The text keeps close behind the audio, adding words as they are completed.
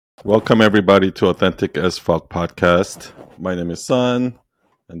Welcome everybody to Authentic as Fuck podcast. My name is Sun,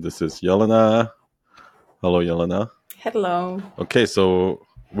 and this is Yelena. Hello, Yelena. Hello. Okay, so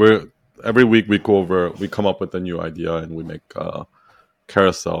we're every week we come up with a new idea and we make a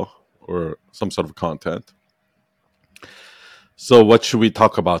carousel or some sort of content. So, what should we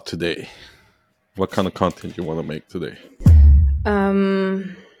talk about today? What kind of content you want to make today?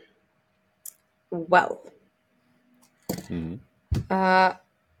 Um, well, Mhm.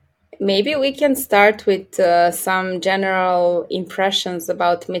 maybe we can start with some general impressions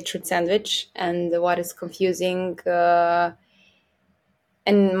about Midtruth sandwich and what is confusing,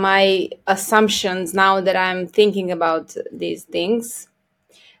 and my assumptions now that I'm thinking about these things.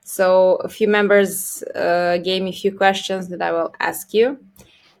 So, a few members gave me a few questions that I will ask you.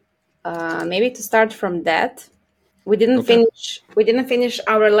 Maybe to start from that, we didn't Okay. finish. We didn't finish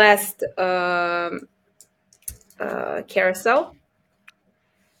our last carousel.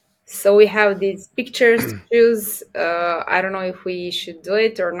 So we have these pictures to choose. I don't know if we should do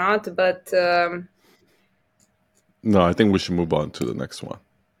it or not, but No, I think we should move on to the next one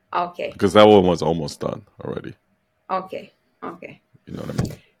okay, because that one was almost done already. okay, okay. You know what I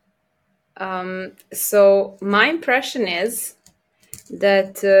mean? So my impression is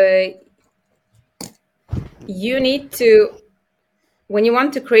that you need to, when you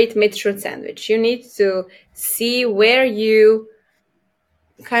want to create mid-truth sandwich, you need to see where you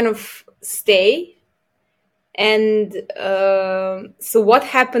kind of stay, and so what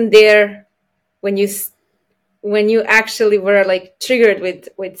happened there when when you actually were like triggered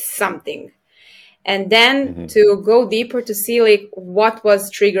with something, and then Hmm. to go deeper to see like what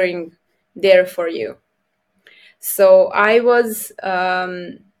was triggering there for you. So I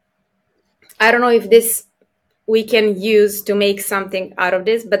don't know if this we can use to make something out of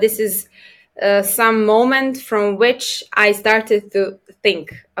this, but this is some moment from which I started to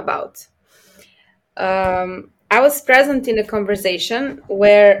think about. I was present in a conversation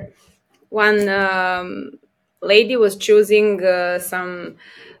where one lady was choosing some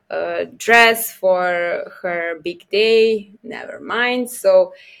dress for her big day. Never mind.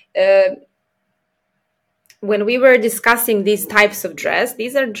 So when we were discussing these types of dress,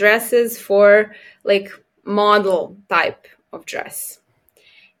 these are dresses for like model type of dress.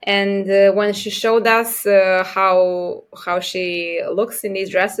 And when she showed us how she looks in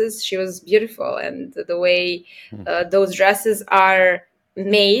these dresses, she was beautiful, and the way those dresses are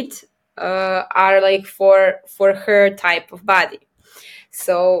made are like for her type of body.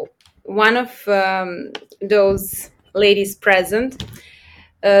 So one of those ladies present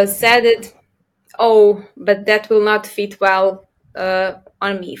said it, oh, but that will not fit well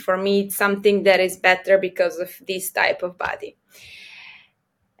on me. For me, it's something that is better because of this type of body.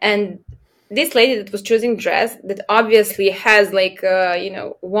 And this lady that was choosing dress that obviously has like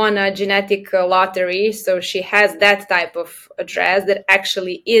won a genetic lottery, so she has that type of a dress that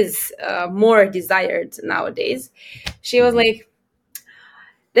actually is more desired nowadays. She was Hmm. like,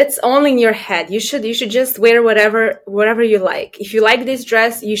 that's only in your head. You should just wear whatever you like. If you like this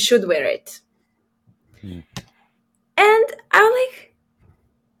dress, you should wear it. And I'm like,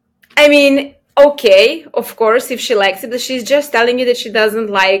 I mean, okay, of course, if she likes it, but she's just telling you that she doesn't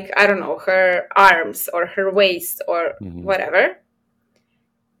like, I don't know, her arms or her waist or Hmm. whatever.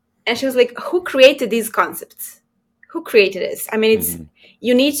 And she was like, who created these concepts? Who created this? I mean, it's, Hmm.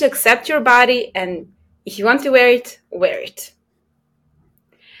 you need to accept your body, and if you want to wear it, wear it.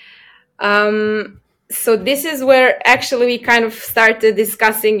 So this is where actually we kind of started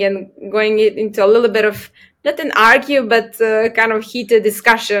discussing and going into a little bit of not an argue, but kind of heated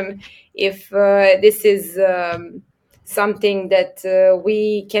discussion if this is something that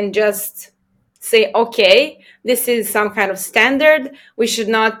we can just say, okay, this is some kind of standard. We should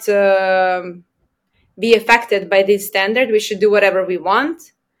not be affected by this standard. We should do whatever we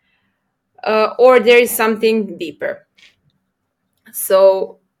want, or there is something deeper.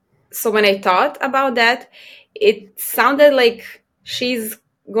 So when I thought about that, it sounded like she's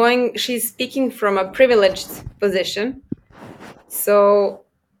speaking from a privileged position. So,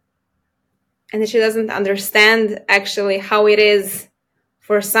 and she doesn't understand actually how it is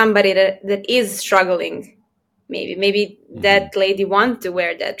for somebody that is struggling. Maybe Hmm. that lady wants to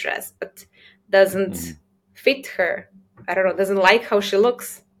wear that dress, but doesn't Hmm. fit her. I don't know, doesn't like how she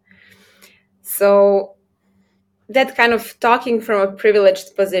looks. So that kind of talking from a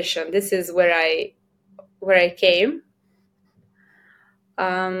privileged position, this is where I came.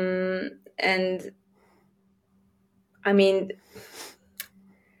 And I mean,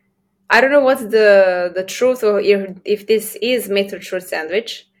 I don't know what's the truth, or if this is method truth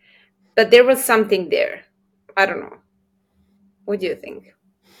sandwich, but there was something there. I don't know. What do you think?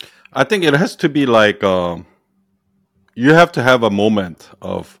 I think it has to be like you have to have a moment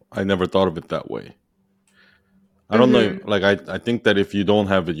of I never thought of it that way. I don't know. Mm-hmm. Like I think that if you don't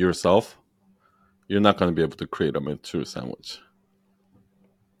have it yourself, you're not going to be able to create a mature sandwich,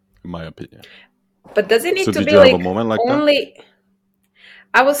 in my opinion. But does it So need to did be you have a like moment like that? only?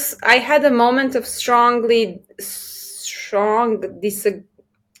 I had a moment of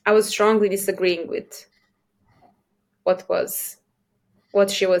I was strongly disagreeing with what was what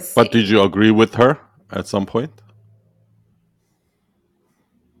she was But did saying. you agree with her at some point?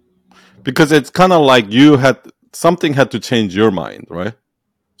 Because it's kind of like you had something had to change your mind, right?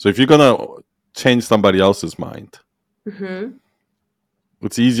 So if you're gonna change somebody else's mind, Mm-hmm.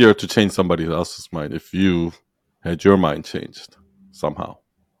 it's easier to change somebody else's mind if you had your mind changed somehow.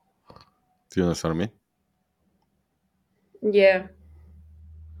 Do you understand what I mean? Yeah.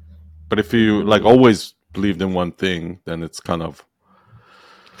 But if you like always believed in one thing, then it's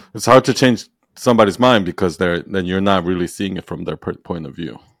hard to change somebody's mind because then you're not really seeing it from their point of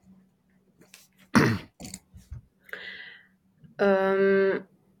view.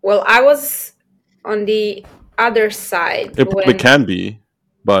 Well, I was on the other side It probably when. can be,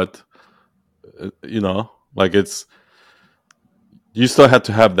 but like it's you still had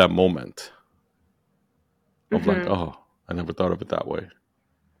to have that moment of like, Mhm. oh, I never thought of it that way.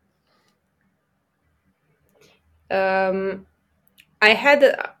 um, I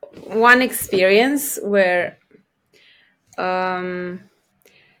had one experience where um,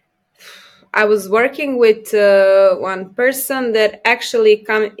 I was working with one person that actually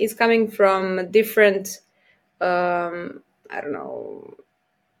is coming from a different, I don't know,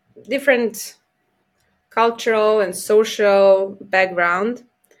 different cultural and social background,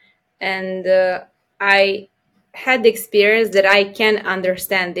 and I had the experience that I can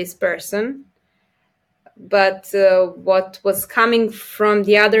understand this person, but what was coming from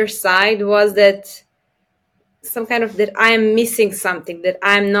the other side was that some kind of that I am missing something, that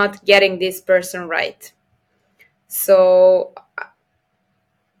I'm not getting this person right. So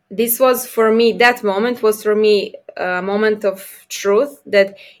this was for me, that moment was for me a moment of truth,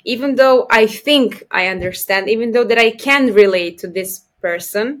 that even though I think I understand, even though that I can relate to this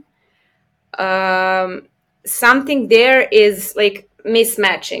person, um, something there is like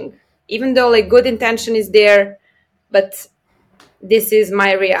mismatching, even though like good intention is there, but this is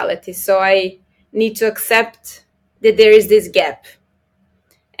my reality, so I need to accept that there is this gap,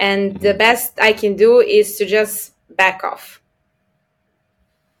 and the Hmm. best I can do is to just back off.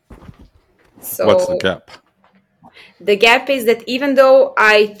 What's the So gap? the gap is that even though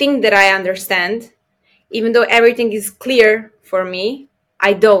I think that I understand, even though everything is clear for me,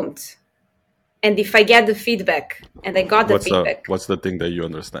 I don't. And if I get the feedback, and I got the feedback, What's the thing that you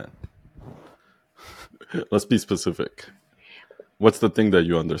understand? Let's be specific. What's the thing that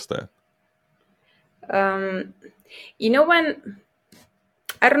you understand? when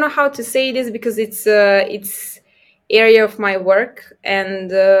I don't know how to say this because it's area of my work, and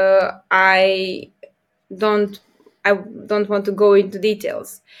don't I don't want to go into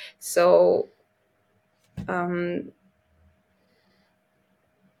details. So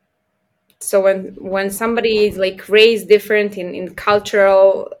when somebody is like raised different in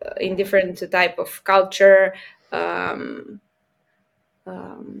cultural in different type of culture, um,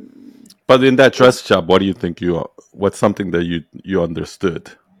 But in that it's dress job, what do you think what's something that you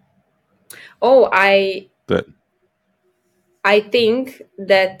understood oh that I think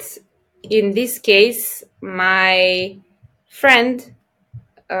that in this case my friend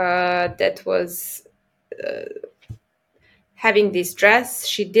that was having this dress,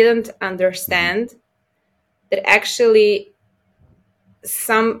 she didn't Mhm. understand that actually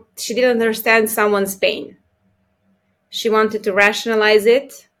she didn't understand someone's pain. She wanted to rationalize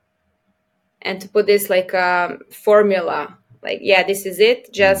it and to put this like a formula, like, yeah, this is it,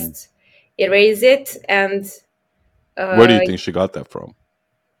 Mhm. just erase it. And Where do you uh, think she got that from?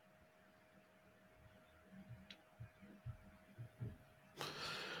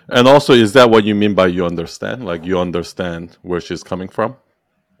 And also, is that what you mean by you understand? Like you understand where she's coming from,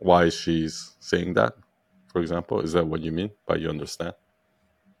 why she's saying that? For example, is that what you mean by you understand?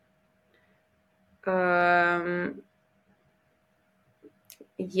 um,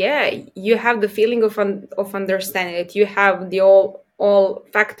 yeah, you have the feeling of understanding it. You have the all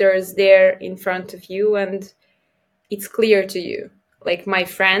factors there in front of you, and it's clear to you, like my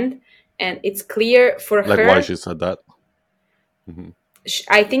friend, and it's clear for Like why her. she said that? Hmm.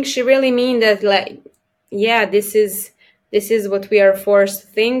 I think she really mean that, like, yeah, this is what we are forced to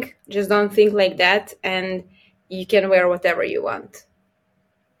think. Just don't think like that, and you can wear whatever you want.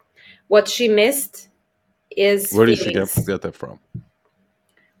 What she missed is Where did she feelings. get that from?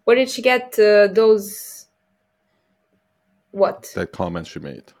 Where did she get those? What? That comment she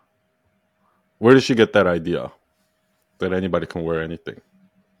made. Where did she get that idea that anybody can wear anything?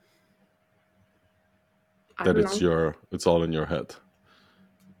 I That don't know. it's all in your head.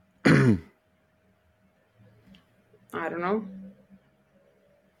 I don't know.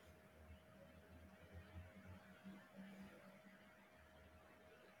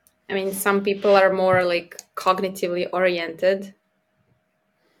 I mean, some people are more like cognitively oriented.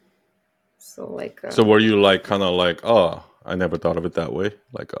 So like, So were you like kind of like, oh, I never thought of it that way?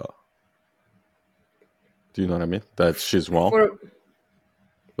 Like, do you know what I mean? That she's wrong. for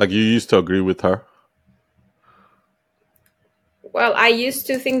Like you used to agree with her. well, I used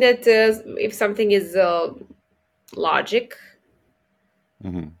to think that if something is logic,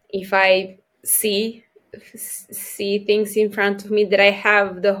 if I see things in front of me, that I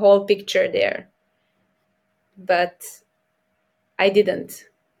have the whole picture there, but I didn't.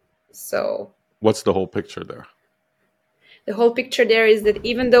 So What's the whole picture there? the whole picture there is that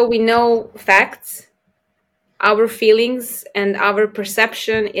even though we know facts, our feelings and our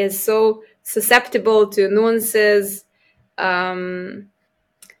perception is so susceptible to nuances. When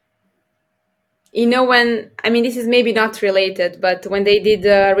I mean, this is maybe not related, but when they did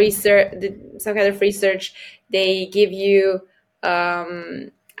some kind of research, they give you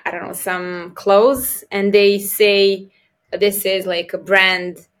I don't know, some clothes, and they say this is like a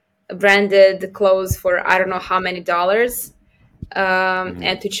branded clothes for I don't know how many dollars,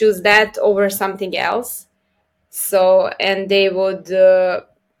 and to choose that over something else. So, and they would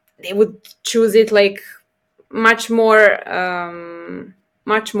choose it like much more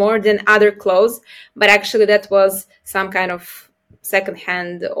much more than other clothes, but actually that was some kind of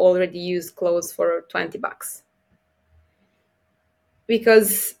secondhand already used clothes for $20,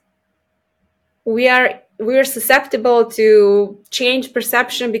 because we are susceptible to change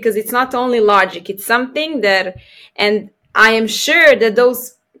perception, because it's not only logic, it's something that, and I am sure that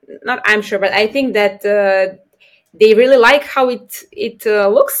those, not I'm sure, but I think that they really like how it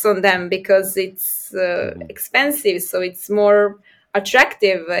looks on them, because it's expensive, so it's more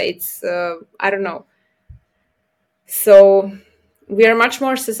attractive. It's I don't know. So we are much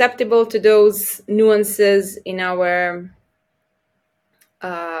more susceptible to those nuances in our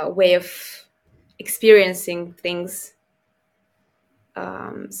way of experiencing things.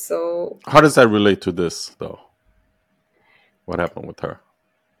 So How does that relate to this, though? What happened with her?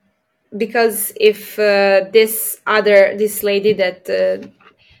 because if this lady that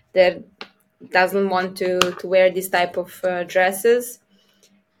doesn't want to wear this type of dresses,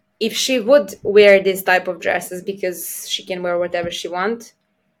 if she would wear this type of dresses because she can wear whatever she wants,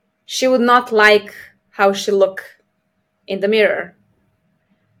 she would not like how she look in the mirror.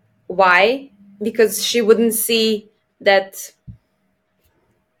 Why? Because she wouldn't see that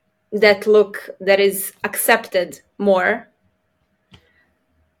look that is accepted more.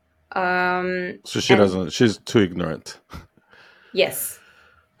 So she And doesn't. She's too ignorant. yes,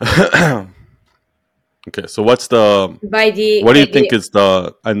 Okay. So what's the? by the What do by you think the is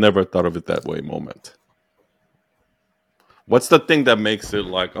the? I never thought of it that way moment. What's the thing that makes it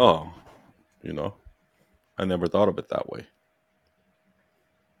like, oh, you know, I never thought of it that way?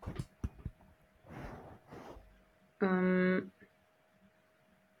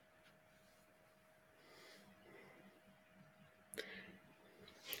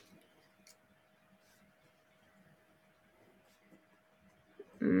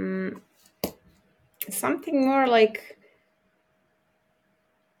 something more like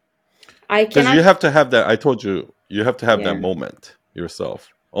I Because you cannot. have to have that. I told you, you have to have that Yeah. moment yourself.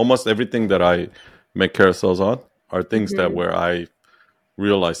 Almost everything that I make carousels on are things that where I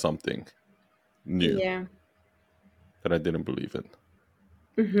realize something new Yeah. that I didn't believe in.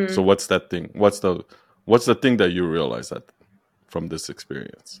 So what's that thing? What's the thing that you realize that from this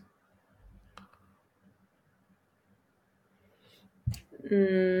experience?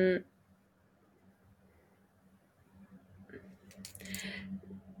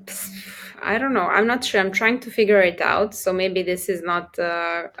 I don't know. I'm not sure. I'm trying to figure it out. So maybe this is not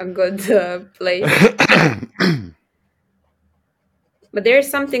a good place. But there is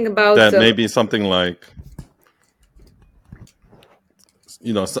something about That maybe something like,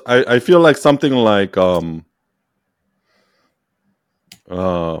 I feel like something like uh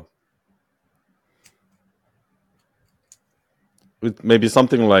maybe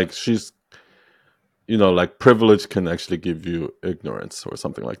something like she's, like privilege can actually give you ignorance or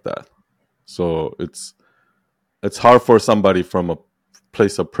something like that. So it's hard for somebody from a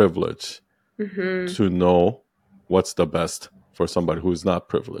place of privilege to know what's the best for somebody who's not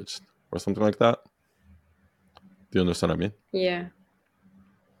privileged or something like that. Do you understand what I mean? yeah.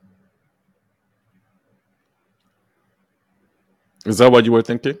 Is that what you were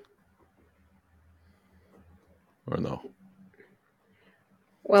thinking, or no?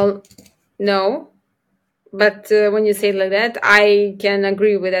 Well, no, but when you say it like that, I can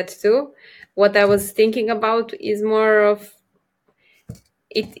agree with that too. What I was thinking about is more of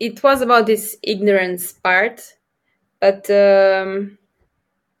it. It was about this ignorance part, but that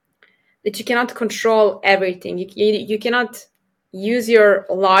you cannot control everything. You cannot use your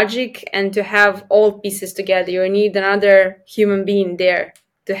logic and to have all pieces together. You need another human being there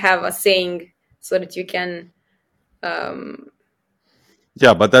to have a saying so that you can.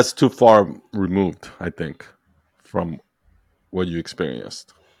 Yeah, but that's too far removed, I think, from what you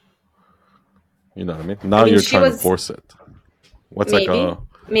experienced. You know what I mean? I Now mean, you're she trying to was force it. What's like a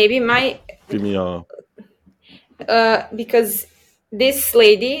maybe my give me a because this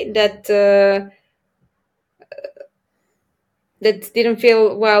lady that didn't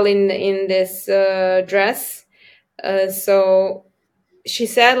feel well in this dress, so she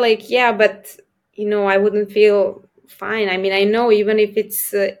said like, yeah, but I wouldn't feel fine. I mean, I know, even if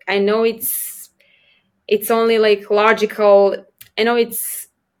it's I know it's only like logical. I know it's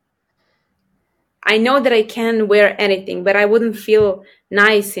I know that I can wear anything, but I wouldn't feel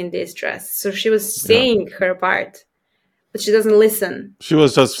nice in this dress. So she was yeah. saying her part, but she doesn't listen. She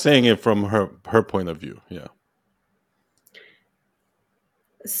was just saying it from her point of view. Yeah.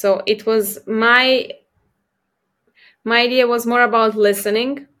 So it was my idea was more about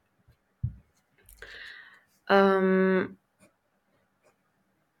listening. um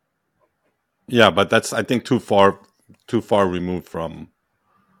Yeah, but that's I think too far removed from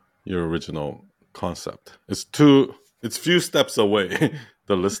your original concept. It's few steps away.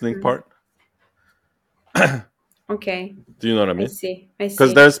 The listening part. okay, Do you know what I i mean? see i Because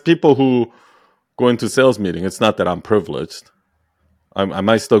see there's people who go into sales meeting. It's not that I'm privileged. I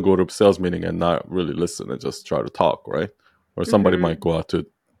might still go to a sales meeting and not really listen and just try to talk, right? Or somebody might go out to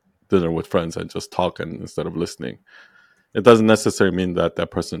dinner with friends and just talk and instead of listening. It doesn't necessarily mean that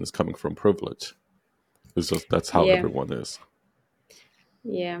that person is coming from privilege. It's just that's how Yeah, everyone is.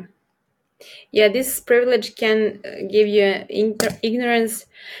 yeah, yeah. This privilege can give you ignorance.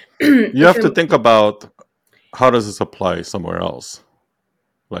 You If have to you think about how does this apply somewhere else,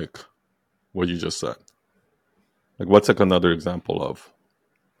 like what you just said. Like what's like another example of?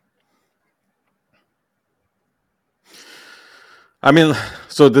 I mean,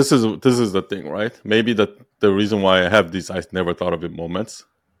 so this is the thing, right? Maybe the reason why I have these I never thought of it moments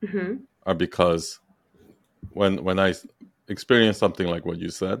are because when I experience something like what you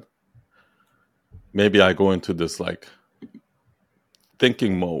said, maybe I go into this like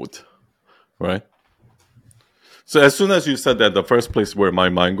thinking mode, right? So as soon as you said that, the first place where my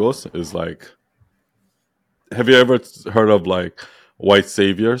mind goes is like, have you ever heard of like white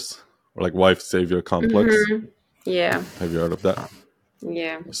saviors or like white savior complex? yeah, Have you heard of that?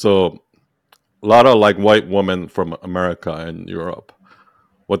 yeah. So a lot of like white women from America and Europe,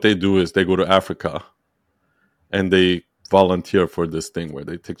 what they do is they go to Africa and they volunteer for this thing where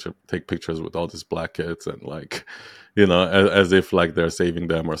they take pictures with all these black kids and like, as if like they're saving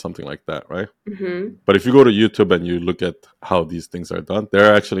them or something like that, right? But if you go to YouTube and you look at how these things are done,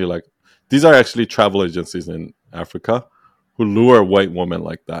 they're actually like these are actually travel agencies in Africa who lure white women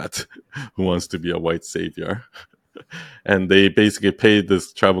like that who wants to be a white savior, and they basically pay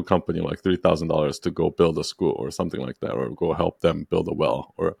this travel company like $3,000 to go build a school or something like that, or go help them build a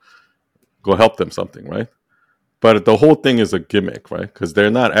well, or go help them something, right? But the whole thing is a gimmick, right? Because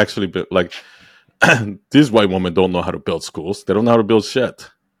they're not actually like these white women don't know how to build schools. They don't know how to build shit.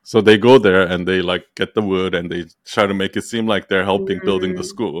 So they go there and they like get the wood and they try to make it seem like they're helping building the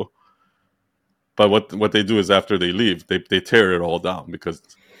school. But what they do is after they leave, they tear it all down because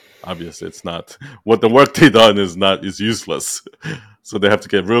obviously it's not what the work they done is useless. So they have to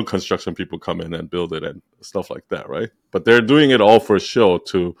get real construction people come in and build it and stuff like that, right? But they're doing it all for show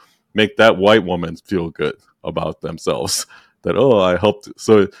to make that white woman feel good about themselves. That I helped.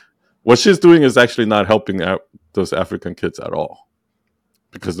 So what she's doing is actually not helping those African kids at all,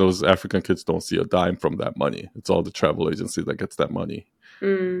 because those African kids don't see a dime from that money. It's all the travel agency that gets that money.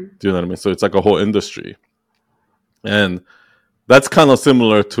 Do you know what I mean? So it's like a whole industry. And that's kind of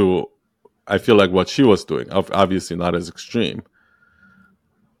similar to, I feel like, what she was doing. Obviously not as extreme.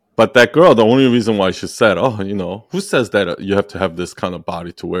 But that girl, the only reason why she said, who says that you have to have this kind of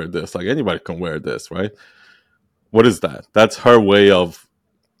body to wear this? Like anybody can wear this, right? What is that? That's her way of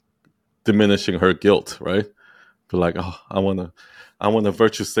diminishing her guilt, right? But like, I want to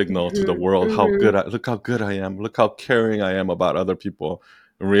virtue signal to the world how good look how good I am. Look how caring I am about other people.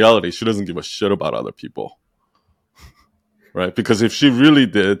 In reality, she doesn't give a shit about other people, right? Because if she really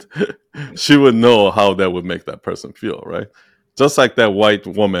did, she would know how that would make that person feel, right? Just like that white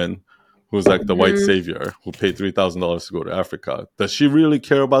woman who's like the white Mhm. savior who paid $3,000 to go to Africa. Does she really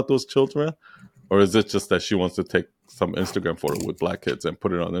care about those children? Or is it just that she wants to take some Instagram photo with black kids and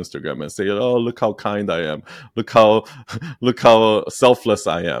put it on Instagram and say, "Oh, look how kind I am. Look how look how selfless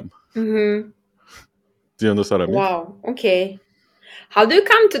I am." Mhm. Do you understand what I mean? Wow. Okay. How do you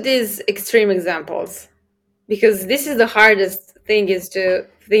come to these extreme examples? Because this is the hardest thing, is to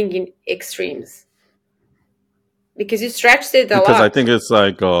think in extremes, because you stretched it a Because I lot. think it's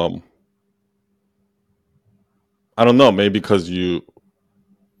like I don't know, maybe because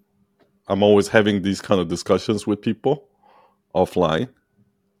I'm always having these kind of discussions with people offline.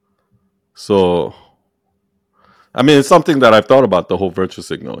 So I mean, it's something that I've thought about, the whole virtue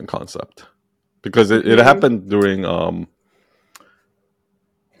signaling concept, because it Mhm. happened during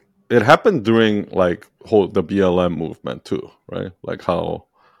it happened during like whole the BLM movement too, right? Like how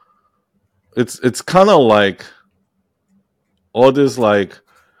it's kind of like all these like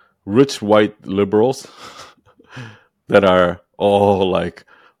rich white liberals that are all like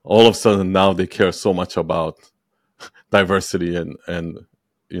all of a sudden now they care so much about diversity and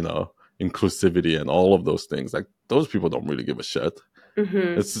you know inclusivity and all of those things. Like those people don't really give a shit.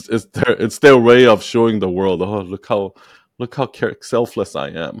 Mhm. It's their way of showing the world. Oh, look how selfless I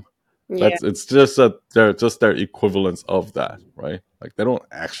am. Yeah. That's it's just that they're just their equivalents of that, right? Like they don't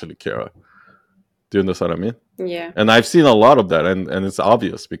actually care. Do you understand what I mean? Yeah. And I've seen a lot of that, and it's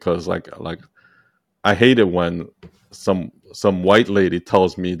obvious because like I hate it when some white lady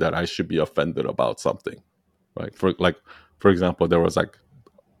tells me that I should be offended about something, right? For example, there was like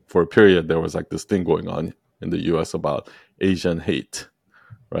for a period there was like this thing going on in the U.S. about Asian hate,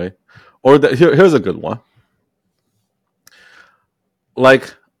 right? Or here's a good one.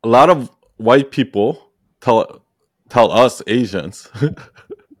 Like a lot of white people tell us Asians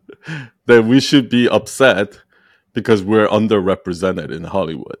that we should be upset because we're underrepresented in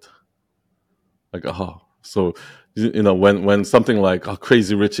Hollywood. Like, oh, so when something like a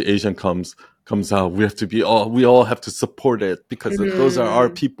Crazy Rich Asian comes out, we have to be all we all have to support it because those are our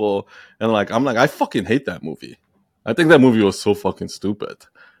Mhm. people. And like, I'm like, I fucking hate that movie. I think that movie was so fucking stupid.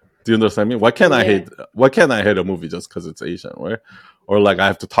 Do you understand me? Yeah. Why can't I hate a movie just because it's Asian, right? Or like I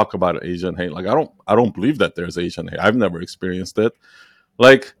have to talk about Asian hate. Like I don't believe that there's Asian hate. I've never experienced it.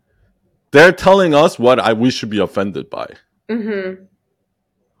 Like they're telling us what we should be offended by. Mhm.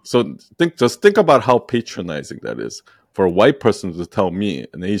 So think about how patronizing that is for a white person to tell me,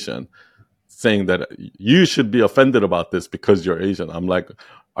 an Asian, saying that you should be offended about this because you're Asian. I'm like,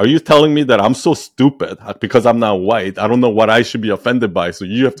 are you telling me that I'm so stupid because I'm not white? I don't know what I should be offended by. So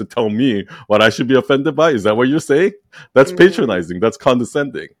you have to tell me what I should be offended by? Is that what you're saying? That's Mhm. patronizing. That's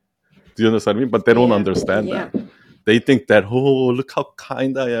condescending. Do you understand me? But they don't Yeah. understand Yeah. that. They think that, oh, look how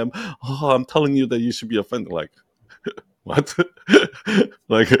kind I am. Oh, I'm telling you that you should be offended. Like, what?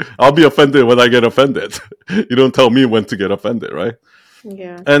 Like, I'll be offended when I get offended. You don't tell me when to get offended, right?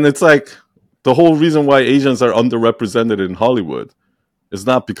 Yeah. And it's like the whole reason why Asians are underrepresented in Hollywood is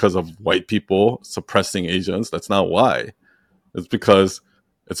not because of white people suppressing Asians. That's not why. It's because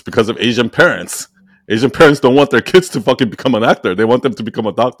of Asian parents. Asian parents don't want their kids to fucking become an actor. They want them to become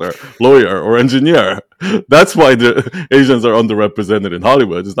a doctor, lawyer, or engineer. That's why the Asians are underrepresented in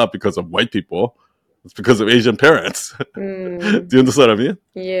Hollywood. It's not because of white people. It's because of Asian parents. Do Mm. you understand what I mean?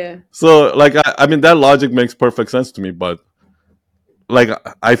 Yeah. So, like, I mean, that logic makes perfect sense to me, but like,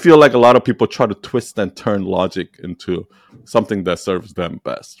 I feel like a lot of people try to twist and turn logic into something that serves them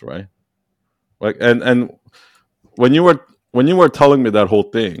best, right? Like, and when you were telling me that whole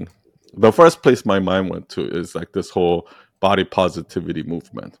thing, the first place my mind went to is like this whole body positivity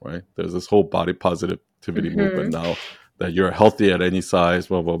movement, right? There's this whole body positivity movement Mhm. now that you're healthy at any size,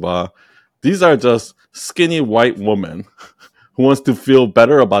 blah blah blah. These are just skinny white women who wants to feel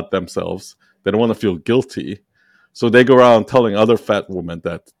better about themselves. They don't want to feel guilty, so they go around telling other fat women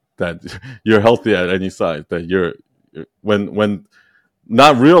that you're healthy at any size. That when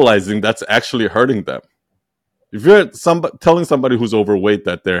not realizing that's actually hurting them. If you're telling somebody who's overweight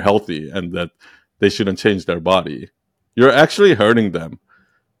that they're healthy and that they shouldn't change their body, you're actually hurting them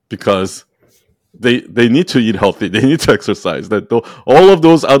because they need to eat healthy, they need to exercise. All of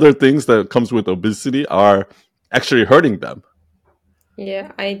those other things that comes with obesity are actually hurting them.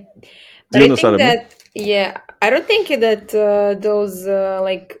 Yeah. Do But you I understand think what I mean? that, yeah, I don't think that those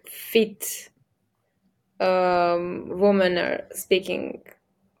like fit women are speaking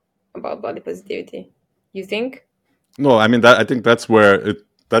about body positivity. You think? No, I mean I think that's where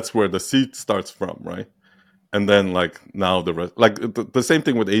the seed starts from, right? And then like now the rest, like the same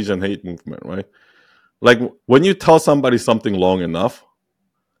thing with Asian hate movement, right? Like when you tell somebody something long enough,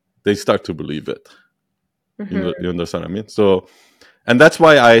 they start to believe it. You understand what I mean? So, and that's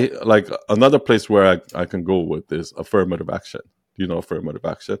why I like another place where I can go with is affirmative action. You know, affirmative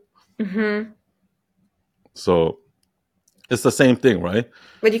action. So it's the same thing, right?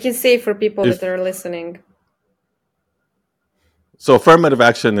 But you can say for people If that are listening. so, affirmative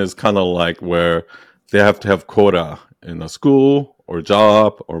action is kind of like where they have to have quota in a school or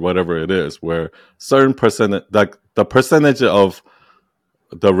job or whatever it is, where certain percentage, like the percentage of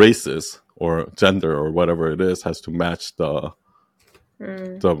the races or gender or whatever it is, has to match the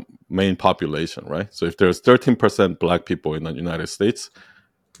main population, right? So if there's 13% black people in the United States,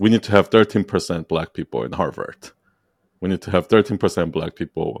 we need to have 13% black people in Harvard. We need to have 13% black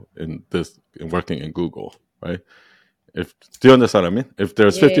people in working in Google, right? Do you understand what I mean? If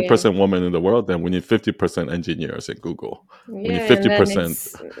there's 50% women in the world, then we need 50% engineers in Google. We need And then 50%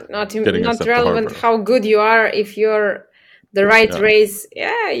 it's not getting accepted to relevant Harvard. how good you are. If you're the right race,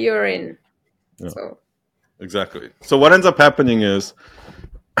 you're in. Yeah. So Exactly. So what ends up happening is,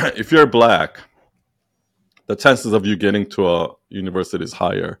 if you're black, the chances of you getting to a university is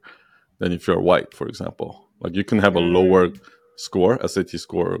higher than if you're white, for example. Like you can have a lower score, SAT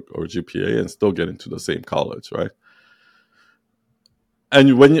score or GPA, and still get into the same college, right?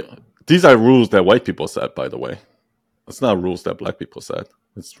 And these are rules that white people set, by the way. It's not rules that black people set.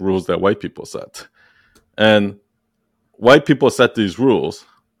 It's rules that white people set. And white people set these rules,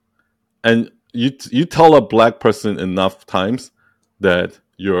 and you tell a black person enough times that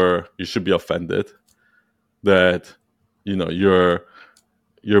you should be offended, that you're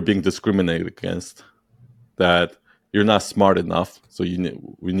being discriminated against, that you're not smart enough, so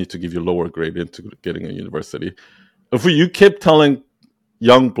we need to give you lower grade into getting a university. If you keep telling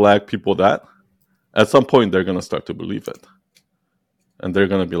young black people that, at some point they're going to start to believe it, and they're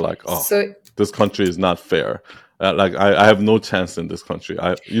going to be like, "Oh, this country is not fair. Like I have no chance in this country."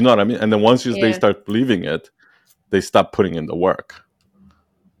 You know what I mean? And then once they start believing it, they stop putting in the work.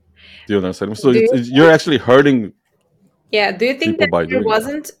 Do you understand? So you're actually hurting. Yeah. Do you think that there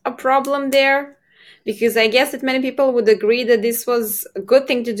wasn't a problem there? Because I guess that many people would agree that this was a good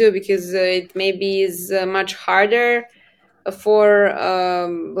thing to do, because it maybe is much harder for a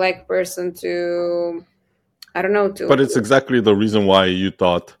black person to, I don't know, to. But it's exactly the reason why you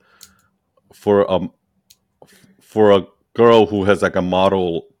thought for a girl who has like a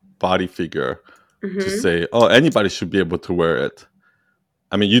model body figure to say, "Oh, anybody should be able to wear it."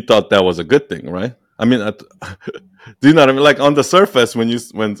 I mean, you thought that was a good thing, right? I mean, do you know what I mean? Like on the surface,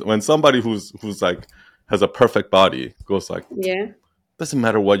 when somebody who's like has a perfect body goes like, doesn't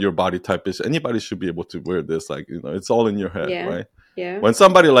matter what your body type is, anybody should be able to wear this. Like, it's all in your head, right? Yeah. When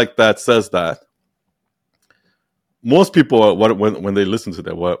somebody like that says that, most people, when they listen to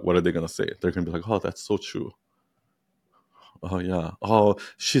that, what are they gonna say? They're gonna be like, "Oh, that's so true. Oh yeah. Oh,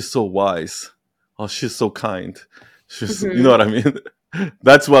 she's so wise. Oh, she's so kind. She's, you know what I mean?"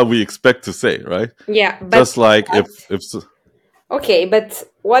 That's what we expect to say, right? Yeah. But just like if okay, but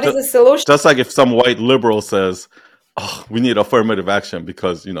what is the solution? Just like if some white liberal says, "Oh, we need affirmative action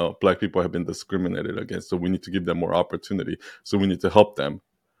because black people have been discriminated against, so we need to give them more opportunity. So we need to help them."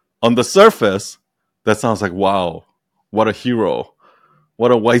 On the surface, that sounds like, wow, what a hero,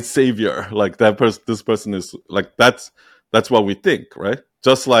 what a white savior! Like this person is like that's what we think, right?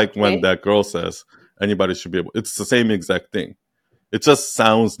 Just like when that girl says anybody should be able. It's the same exact thing. It just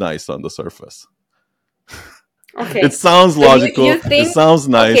sounds nice on the surface. Okay. It sounds logical. It sounds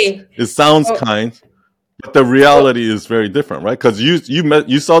nice. Okay. It sounds kind. But the reality is very different, right? Because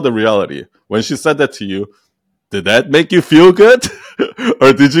you saw the reality. When she said that to you, did that make you feel good?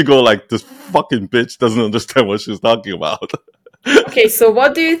 Or did you go like, this fucking bitch doesn't understand what she's talking about? Okay, so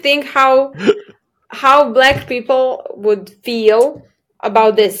what do you think how black people would feel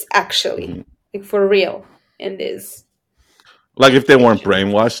about this actually? Like for real in this? Like if they weren't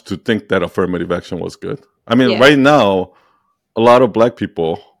brainwashed to think that affirmative action was good. I mean, right now, a lot of black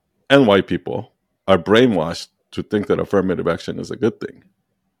people and white people are brainwashed to think that affirmative action is a good thing.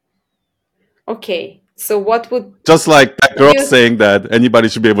 Okay, so what would... Just like that girl saying that anybody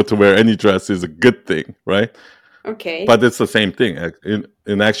should be able to wear any dress is a good thing, right? Okay. But it's the same thing.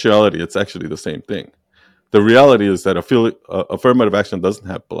 In actuality, it's actually the same thing. The reality is that affirmative action doesn't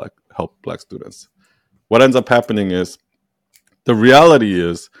help black students. What ends up happening is, the reality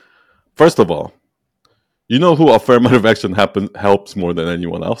is, first of all, you know who affirmative action helps more than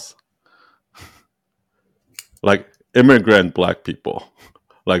anyone else? Like immigrant black people.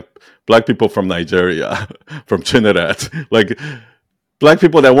 Like black people from Nigeria, from Trinidad. Like black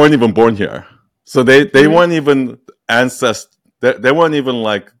people that weren't even born here. So they weren't even ancestors. They weren't even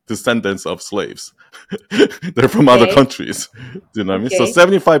like descendants of slaves. They're from other countries. Do you know what I mean? So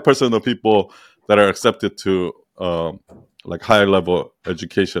 75% of people that are accepted to like higher level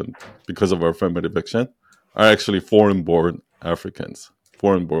education because of our affirmative action are actually foreign born Africans,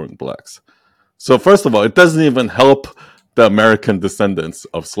 foreign born blacks. So first of all, it doesn't even help the American descendants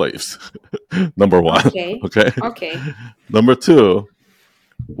of slaves. Number one. Okay. Okay. Okay. Number two,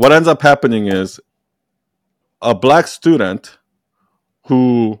 what ends up happening is a black student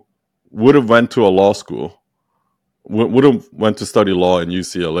who would have went to a law school, would have went to study law in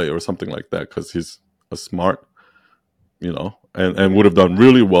UCLA or something like that because he's a smart, and would have done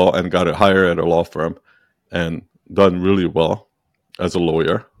really well and got a hire at a law firm and done really well as a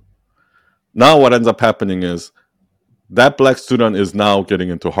lawyer. Now what ends up happening is that black student is now getting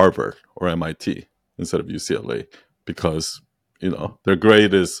into Harvard or MIT instead of UCLA because, their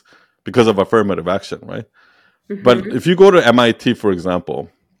grade is because of affirmative action, right? Mm-hmm. But if you go to MIT, for example,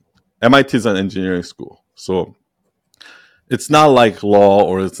 MIT is an engineering school. So it's not like law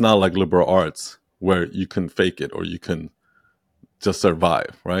or it's not like liberal arts where you can fake it or you can just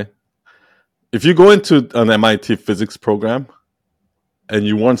survive, right? If you go into an MIT physics program and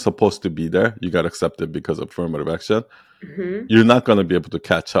you weren't supposed to be there, you got accepted because of affirmative action, Mm-hmm. you're not going to be able to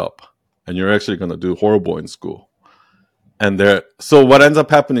catch up and you're actually going to do horrible in school. And so what ends up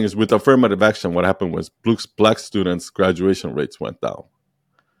happening is with affirmative action, what happened was black students' graduation rates went down.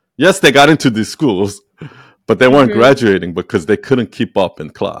 Yes, they got into these schools, but they weren't graduating because they couldn't keep up in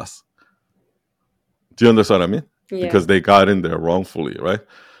class. Do you understand what I mean? Yeah. Because they got in there wrongfully, right?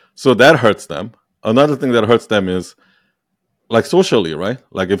 So that hurts them. Another thing that hurts them is like socially, right?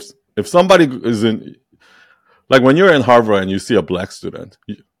 Like if somebody is in, like when you're in Harvard and you see a black student,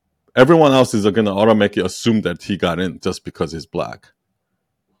 everyone else is going to automatically assume that he got in just because he's black.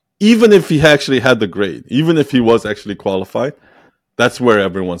 Even if he actually had the grade, even if he was actually qualified, that's where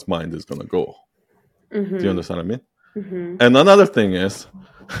everyone's mind is going to go. Mm-hmm. Do you understand what I mean? Mm-hmm. And another thing is,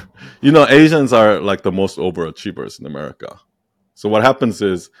 Asians are like the most overachievers in America. So what happens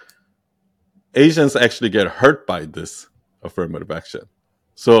is Asians actually get hurt by this affirmative action.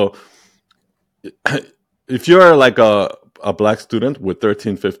 So if you're like a black student with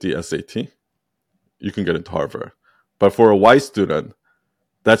 1350 SAT, you can get into Harvard. But for a white student,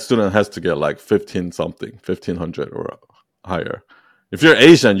 that student has to get like 1500 or higher. If you're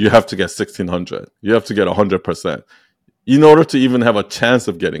Asian, you have to get 1600. You have to get 100% in order to even have a chance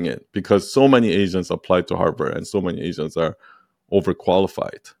of getting in, because so many Asians apply to Harvard and so many Asians are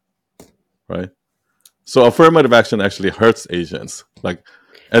overqualified, right? So affirmative action actually hurts Asians. Like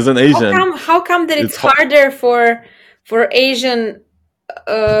as an Asian, how come that it's harder for Asian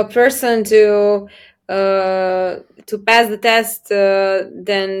person to pass the test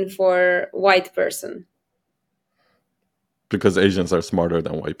than for white person? Because Asians are smarter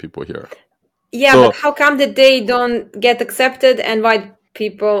than white people here. Yeah, but how come that they don't get accepted and white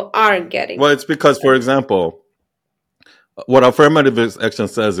people are getting? Well, it's because, for example, what affirmative action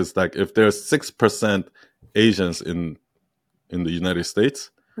says is like if there's 6% Asians in the United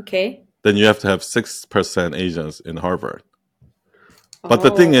States, okay, then you have to have 6% Asians in Harvard. But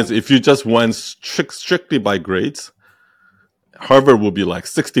the thing is, if you just went strictly by grades, Harvard will be like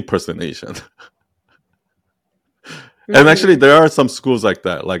 60% Asian. And actually, there are some schools like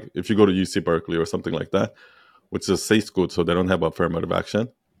that. Like if you go to UC Berkeley or something like that, which is a state school, so they don't have affirmative action.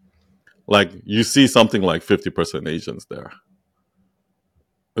 Like you see something like 50% Asians there.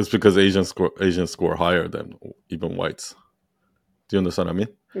 It's because Asians score higher than even whites. Do you understand what I mean?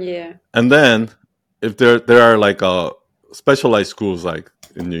 Yeah. And then if there are like specialized schools like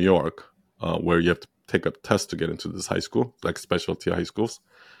in New York, where you have to take a test to get into this high school, like specialty high schools.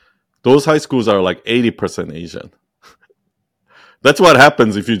 Those high schools are like 80% Asian. That's what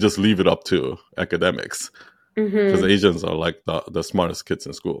happens if you just leave it up to academics, because Asians are like the smartest kids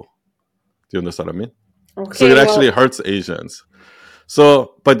in school. Do you understand what I mean? Okay, so it actually hurts Asians.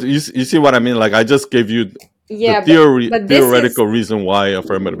 So, but you see what I mean? Like I just gave you the theoretical reason why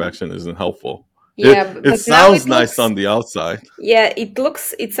affirmative action isn't helpful. Yeah, it sounds nice on the outside. Yeah,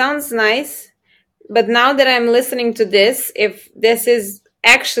 it sounds nice, but now that I'm listening to this, if this is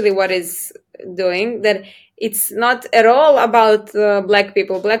actually what is doing, that it's not at all about black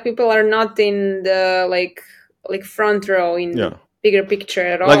people. Black people are not in the like front row in bigger picture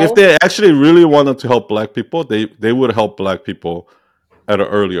at all. Like if they actually really wanted to help black people, they would help black people at an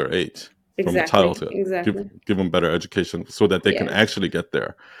earlier age. From childhood, give them better education so that they can actually get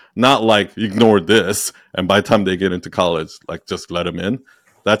there. Not like ignore this, and by the time they get into college, like just let them in.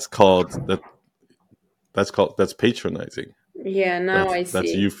 That's patronizing. Yeah, now I see.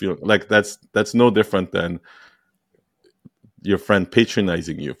 That's you feel like that's no different than your friend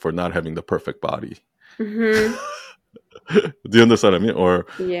patronizing you for not having the perfect body. Do you understand what I mean?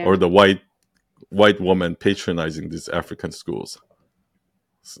 Or the white white woman patronizing these African schools,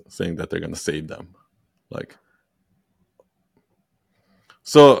 saying that they're going to save them. Like,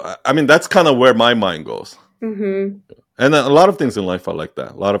 so I mean, that's kind of where my mind goes. Mm-hmm. And a lot of things in life are like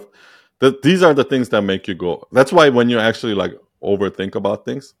that. A lot of these are the things that make you go. That's why when you actually like overthink about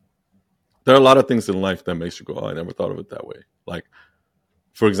things, there are a lot of things in life that makes you go, oh, I never thought of it that way. Like,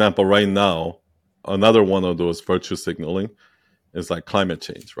 for example, right now, another one of those virtue signaling is like climate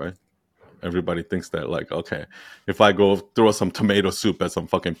change, right? Everybody thinks that, like, okay, if I go throw some tomato soup at some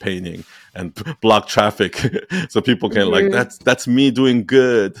fucking painting and block traffic, so people can like, that's me doing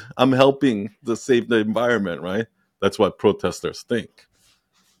good. I'm helping to save the environment, right? That's what protesters think.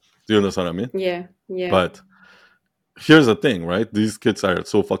 Do you understand what I mean? Yeah. Yeah. But here's the thing, right? These kids are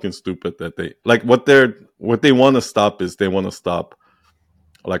so fucking stupid that they like what they want to stop is they want to stop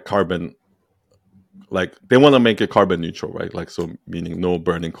like carbon, like they want to make it carbon neutral, right? Like, so meaning no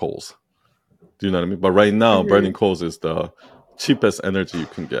burning coals. Do you know what I mean? But right now, burning coals is the cheapest energy you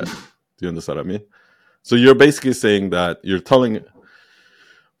can get. Do you understand what I mean? So you're basically saying that you're telling,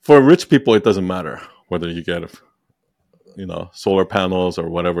 for rich people, it doesn't matter whether you get, solar panels or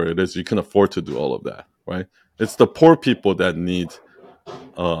whatever it is. You can afford to do all of that, right? It's the poor people that need,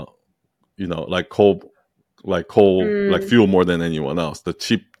 like coal, like fuel more than anyone else. The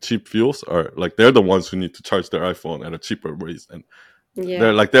cheap fuels are like they're the ones who need to charge their iPhone at a cheaper rate, and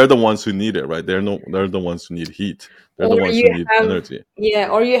they're the ones who need it, right? They're the ones who need heat. They're the Or ones who you need have, energy.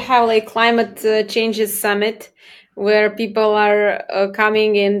 or you have like climate changes summit where people are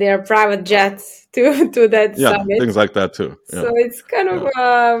coming in their private jets to that Yeah, summit. things like that too. Yeah. So it's kind of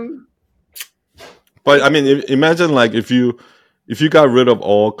But I mean, imagine like if you got rid of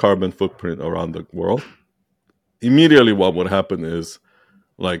all carbon footprint around the world, immediately what would happen is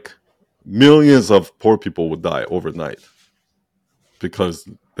like millions of poor people would die overnight because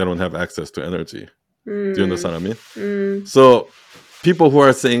they don't have access to energy. Do you understand what I mean? So people who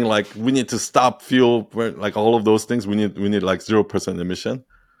are saying like we need to stop fuel, like all of those things, we need like 0% emission,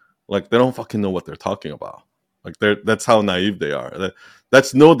 like they don't fucking know what they're talking about. Like that's how naive they are.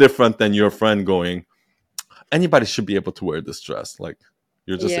 That's no different than your friend going, anybody should be able to wear this dress. Like,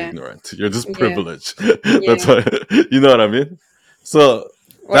 you're just ignorant. You're just privileged. That's what, you know what I mean? So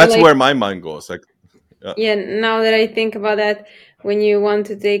that's like, where my mind goes. Like, now that I think about that, when you want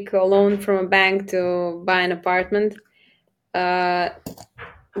to take a loan from a bank to buy an apartment, the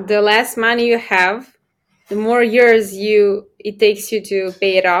less money you have, the more years it takes you to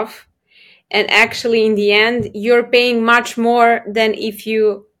pay it off. And actually, in the end, you're paying much more than if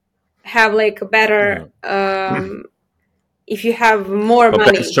you have like a better, if you have more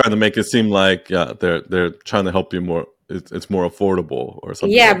money. Banks trying to make it seem like they're trying to help you more. It's more affordable or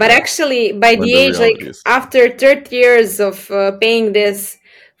something. Yeah, like but that. Actually, by the age, like after 30 years of paying this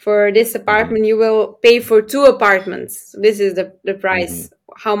for this apartment, you will pay for 2 apartments. So this is the price,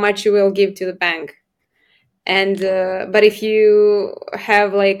 how much you will give to the bank. And but if you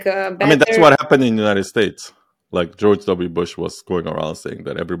have like a better... I mean, that's what happened in the United States. Like George W. Bush was going around saying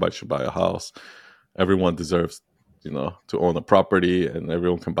that everybody should buy a house. Everyone deserves, to own a property, and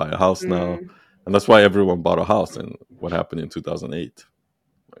everyone can buy a house now. And that's why everyone bought a house. And what happened in 2008?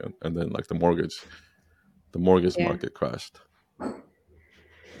 And then like the mortgage market crashed.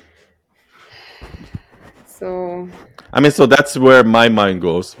 So I mean, so that's where my mind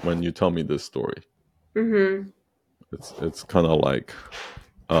goes when you tell me this story. It's kind of like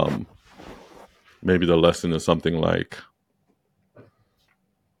maybe the lesson is something like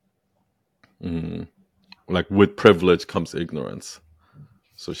with privilege comes ignorance.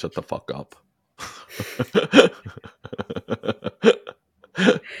 So shut the fuck up.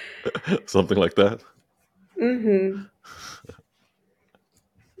 Something like that.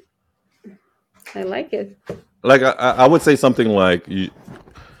 I like it. Like I would say something like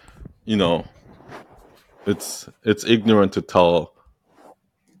it's ignorant to tell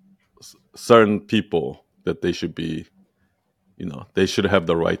certain people that they should be, they should have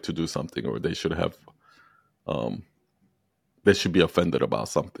the right to do something, or they should have they should be offended about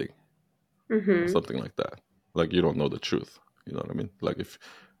something, or something like that. Like, you don't know the truth. You know what I mean? Like,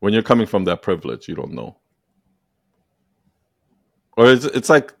 when you're coming from that privilege, you don't know. Or it's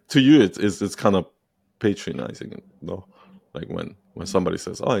like, to you, it's kind of patronizing, like when somebody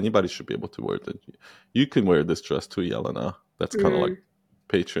says, "Oh, anybody should be able to wear it. You can wear this dress too, Yelena." That's kind of like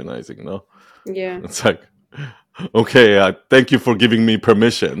patronizing, no? Yeah. It's like, okay, thank you for giving me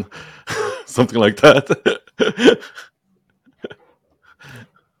permission, something like that.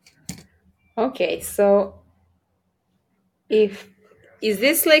 Okay, so is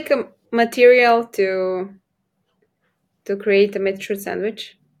this like a material to create a mixture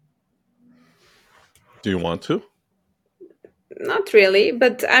sandwich? Do you want to? Not really,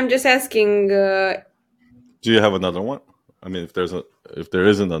 but I'm just asking. Do you have another one? I mean, if there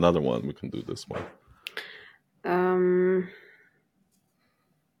isn't another one, we can do this one. Um,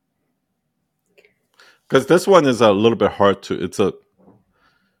 Because this one is a little bit hard to.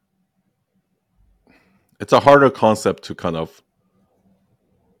 It's a harder concept to kind of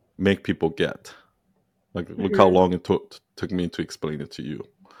make people get. Like, look how long it took me to explain it to you.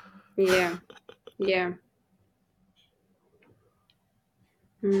 yeah, yeah.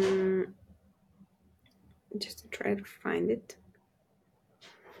 Just to try to find it.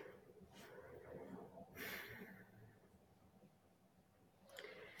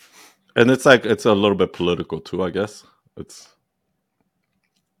 And it's like it's a little bit political too, I guess. I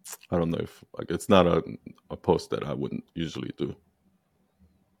don't know if like it's not a post that I wouldn't usually do.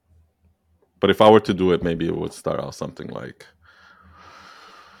 But if I were to do it, maybe it would start out something like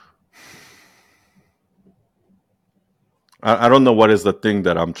I don't know what is the thing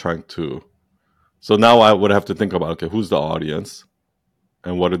that I'm trying to. So now I would have to think about, okay, who's the audience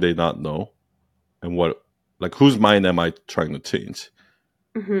and what do they not know? And what, like, whose mind am I trying to change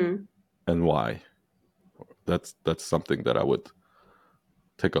and why? That's something that I would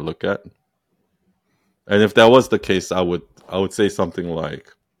take a look at. And if that was the case, I would say something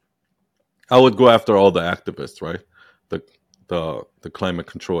like, I would go after all the activists, right? The the climate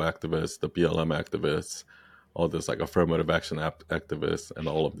control activists, the BLM activists, all this like affirmative action activists, and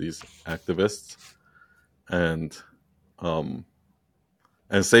all of these activists, and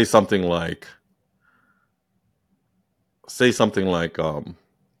say something like, and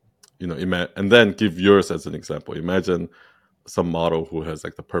then give yours as an example. Imagine some model who has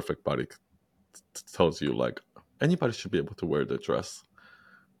like the perfect body tells you like anybody should be able to wear the dress,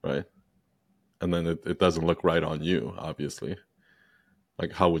 right? And then it doesn't look right on you, obviously.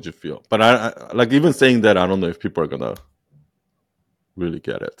 Like, how would you feel? But I like even saying that, I don't know if people are gonna really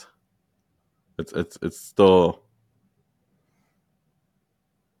get it. It's still,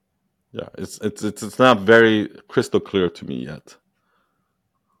 yeah, it's not very crystal clear to me yet.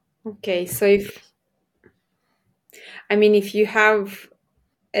 Okay, so if you have,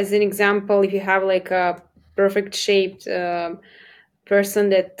 as an example, if you have like a perfect shaped person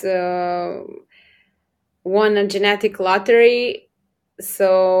that won a genetic lottery,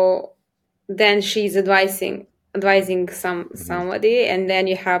 so then she's advising somebody, and then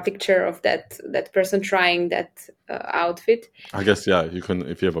you have a picture of that person trying that outfit. I guess, yeah, you can,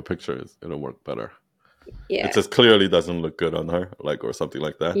 if you have a picture, it'll work better. Yeah, It just clearly doesn't look good on her, like, or something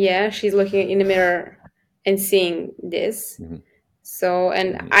like that. yeah, she's looking in the mirror and seeing this. So,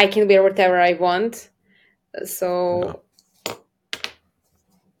 and I can wear whatever I want. So,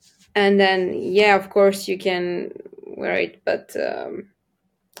 and then, yeah, of course you can wear it, but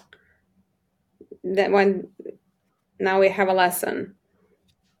that one, now we have a lesson.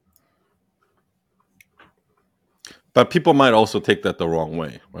 But people might also take that the wrong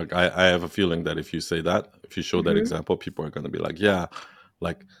way. Like, I have a feeling that if you say that, if you show that example, people are going to be like, yeah,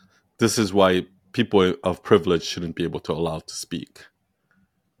 like, this is why people of privilege shouldn't be able to allow to speak.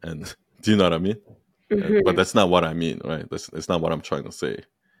 And do you know what I mean? But that's not what I mean, right? That's not what I'm trying to say.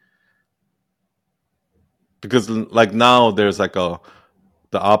 Because like now there's like the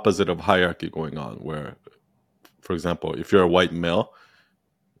opposite of hierarchy going on, where, for example, if you're a white male,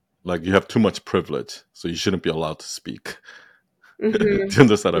 like you have too much privilege, so you shouldn't be allowed to speak. Do you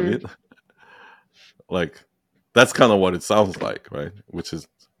understand what I mean? Like, that's kind of what it sounds like, right? Which is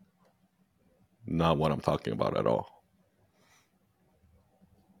not what I'm talking about at all.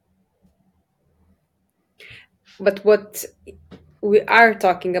 But what we are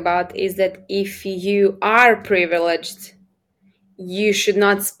talking about is that if you are privileged, you should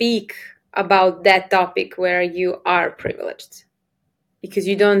not speak about that topic where you are privileged, because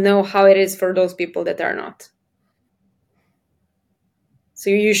you don't know how it is for those people that are not. So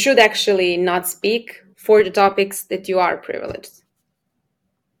you should actually not speak for the topics that you are privileged.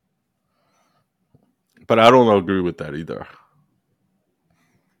 But I don't agree with that either.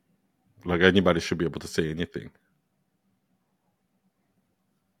 Like, anybody should be able to say anything.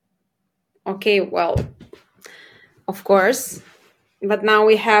 Okay, well, of course. But now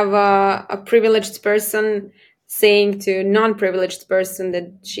we have a privileged person saying to non-privileged person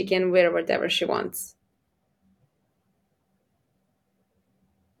that she can wear whatever she wants.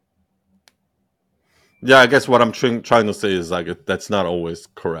 Yeah, I guess what I'm trying to say is like that's not always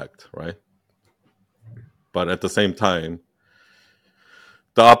correct, right? But at the same time,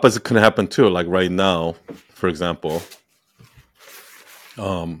 the opposite can happen too. Like right now, for example,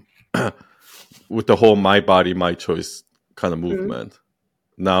 with the whole "my body, my choice" kind of movement.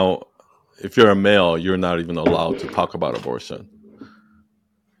 Now, if you're a male, you're not even allowed to talk about abortion.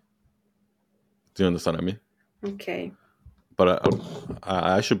 Do you understand what I mean? Okay. But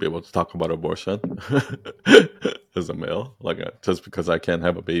I should be able to talk about abortion as a male, like just because I can't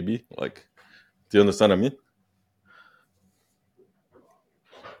have a baby. Like, do you understand what I mean?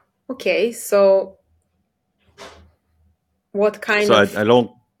 Okay. So, what kind So I of?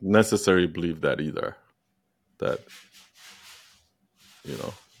 don't necessarily believe that either. That you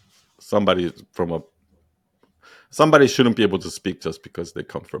know somebody from a somebody shouldn't be able to speak just because they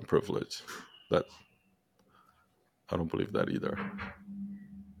come from privilege. That I don't believe that either.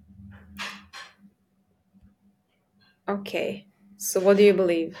 Okay. So, what do you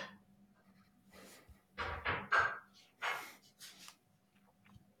believe?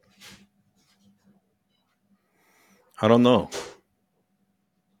 I don't know.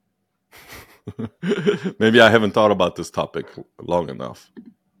 Maybe I haven't thought about this topic long enough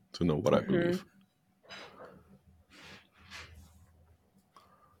to know what I believe.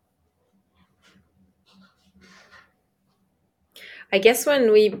 I guess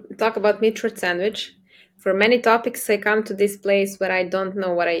when we talk about meat sandwich, for many topics, I come to this place where I don't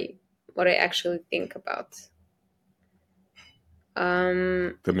know what I actually think about.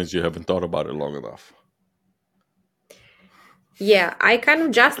 That means you haven't thought about it long enough. Yeah, I kind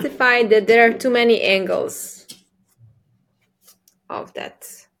of justify that there are too many angles of that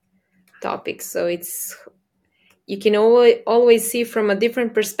topic, so it's you can always see from a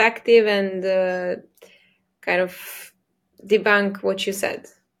different perspective and kind of debunk what you said.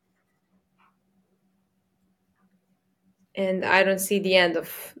 And I don't see the end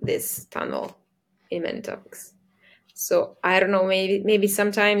of this tunnel in many topics. So I don't know. Maybe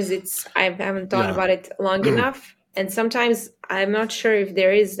sometimes I haven't thought Yeah. about it long enough, and sometimes I'm not sure if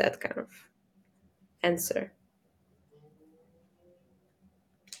there is that kind of answer.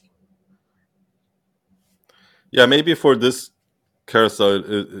 Yeah, maybe for this carousel,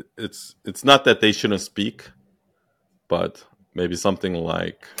 it's not that they shouldn't speak, but maybe something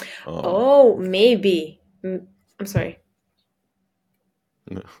like. Oh, maybe. I'm sorry.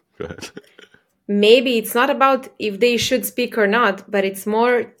 No, go ahead. Maybe it's not about if they should speak or not, but it's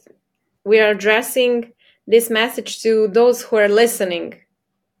more we are addressing this message to those who are listening.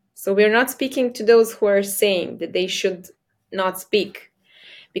 So we're not speaking to those who are saying that they should not speak,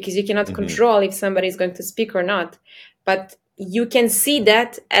 because you cannot control if somebody is going to speak or not. But you can see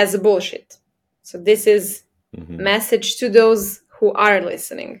that as a bullshit. So this is message to those who are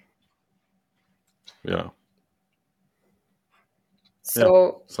listening. Yeah.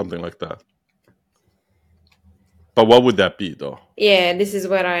 So something like that. But what would that be, though? yeah, this is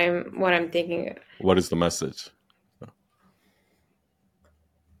what I'm thinking. What is the message?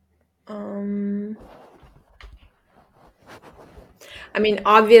 I mean,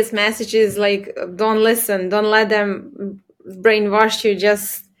 obvious messages like don't listen, don't let them brainwash you.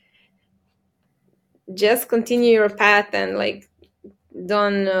 Just continue your path and like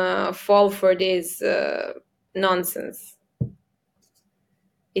don't fall for this nonsense.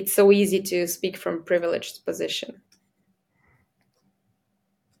 It's so easy to speak from privileged position.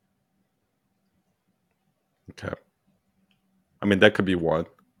 Okay. I mean, that could be one.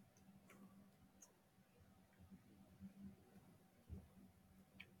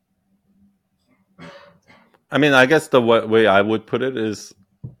 I mean, I guess the way I would put it is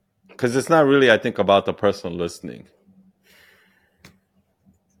because it's not really, I think, about the person listening.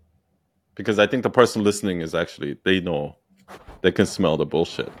 Because I think the person listening is actually, they can smell the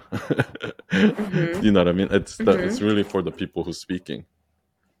bullshit. You know what I mean? It's really for the people who's speaking.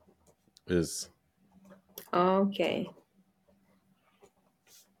 Is Okay.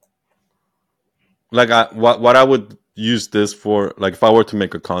 like what I would use this for, like if I were to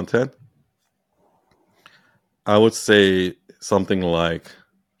make a content, I would say something like,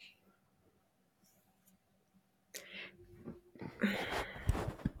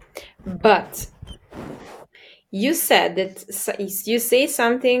 But you said that you say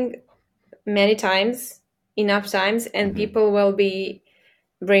something many times, enough times, and people will be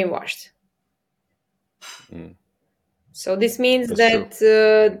brainwashed. So this means That's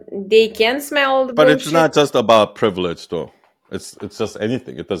that they can smell the but bullshit. it's not just about privilege, though. It's just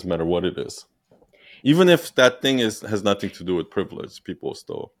anything. It doesn't matter what it is. Even if that thing has nothing to do with privilege, people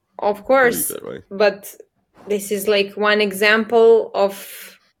still Of course, believe it, right? but this is like one example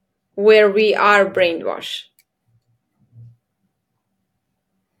of where we are brainwashed.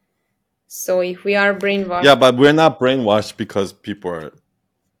 So if we are brainwashed, Yeah, but we're not brainwashed because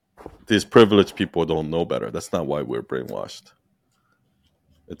these privileged people don't know better. That's not why we're brainwashed.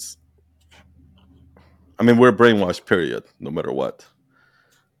 I mean, we're brainwashed, period, no matter what.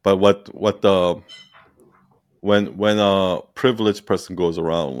 But what the when a privileged person goes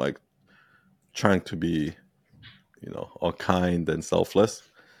around like trying to be, all kind and selfless,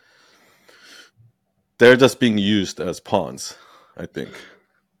 they're just being used as pawns, I think,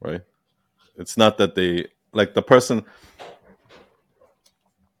 right? It's not that they like the person.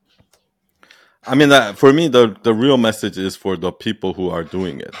 I mean, for me, the real message is for the people who are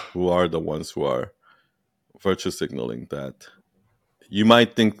doing it, who are the ones who are virtue signaling, that you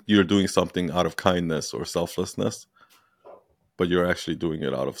might think you're doing something out of kindness or selflessness, but you're actually doing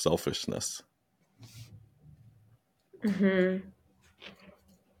it out of selfishness. Mm-hmm.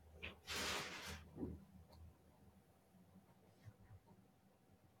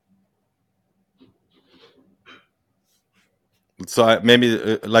 So maybe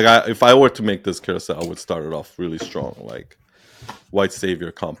if I were to make this carousel, I would start it off really strong, like white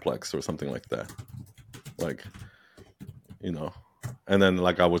savior complex or something like that, like, and then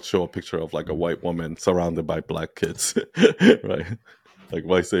like I would show a picture of like a white woman surrounded by black kids, right? Like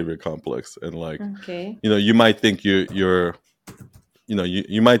white savior complex, and like, Okay. you might think you're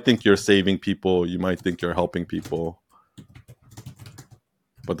you might think you're saving people, you might think you're helping people,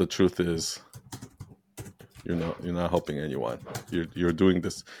 but the truth is you're not helping anyone. You're doing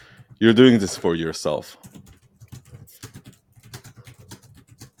this for yourself.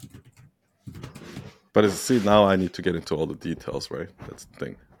 But see, now I need to get into all the details, right? That's the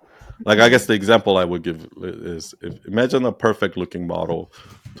thing. Like, I guess the example I would give is, imagine a perfect looking model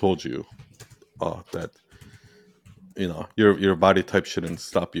told you that your body type shouldn't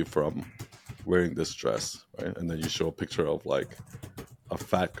stop you from wearing this dress, right? And then you show a picture of like a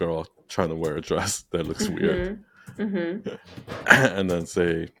fat girl trying to wear a dress that looks weird, Mm-hmm. and then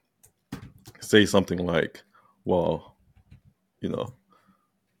say something like, well,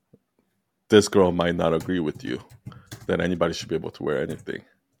 this girl might not agree with you that anybody should be able to wear anything,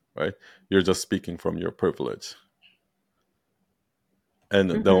 right? You're just speaking from your privilege. And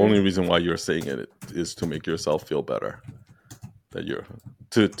the only reason why you're saying it is to make yourself feel better. That you're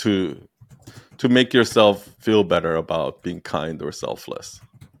to make yourself feel better about being kind or selfless,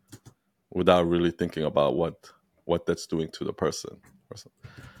 without really thinking about what that's doing to the person.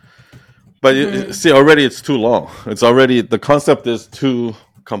 But see, already it's too long. It's already, the concept is too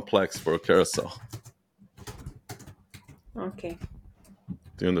complex for a carousel. Okay.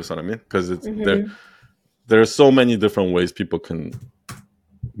 Do you understand what I mean? Because there are so many different ways people can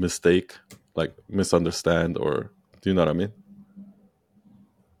mistake, like misunderstand, or do you know what I mean?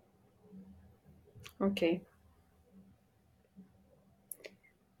 Okay.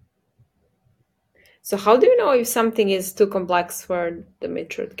 So how do you know if something is too complex for the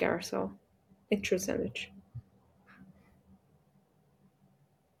mid-truth carousel? Mid-truth sandwich.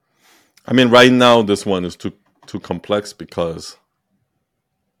 I mean, right now this one is too complex because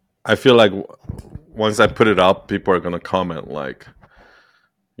I feel like once I put it up, people are gonna comment like,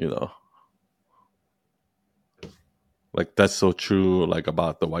 you know, like that's so true, like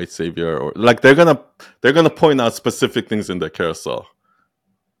about the white savior, or like they're gonna point out specific things in the carousel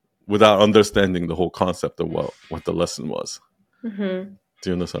without understanding the whole concept of what the lesson was. Mm-hmm. Do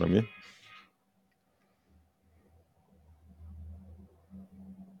you understand what I mean?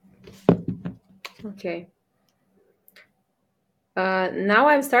 Okay. Now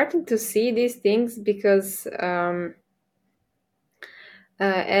I'm starting to see these things because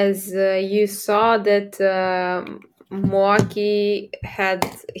as you saw that Moaki had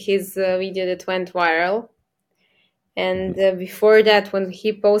his video that went viral. And before that, when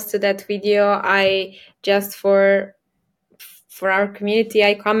he posted that video, I just for our community,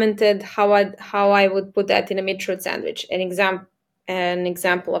 I commented how I would put that in a mid-truth sandwich, an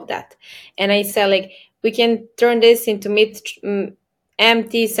example of that, and I said like we can turn this into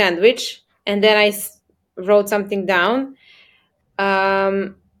empty sandwich, and then I wrote something down,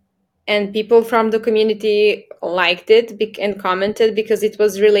 and people from the community liked it and commented because it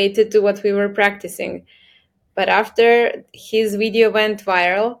was related to what we were practicing. But after his video went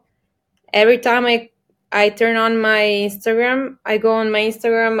viral, every time I turn on my Instagram, I go on my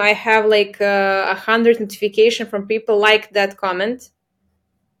Instagram, I have like 100 notification from people like that comment.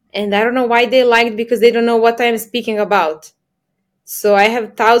 And I don't know why they liked, because they don't know what I'm speaking about. So I have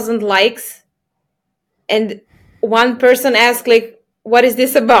 1,000 likes, and one person asked like, what is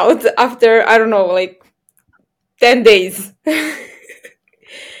this about? After, I don't know, like 10 days.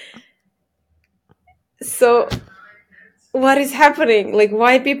 So what is happening? Like,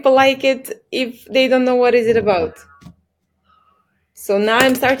 why people like it if they don't know what is it about? So now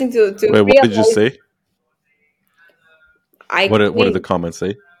I'm starting to Wait, what did you realize say? I What did the think comments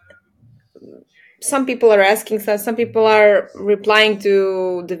say? some people are asking, some people are replying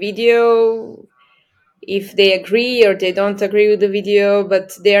to the video if they agree or they don't agree with the video,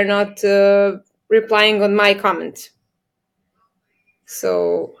 but they are not replying on my comment.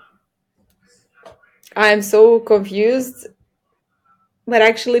 So I'm so confused. But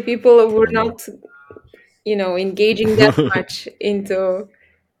actually, people were I know. not, engaging that much into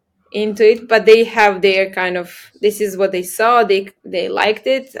it. But they have their kind of, this is what they saw. They liked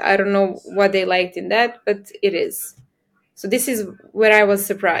it. I don't know what they liked in that, but it is. So this is where I was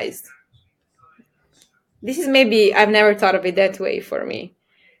surprised. This is maybe I've never thought of it that way for me,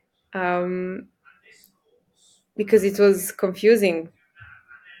 because it was confusing.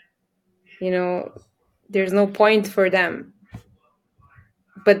 There's no point for them,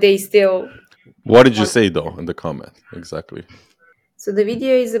 but they still. What did you say though in the comment exactly? So the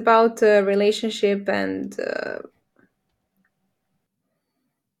video is about a relationship and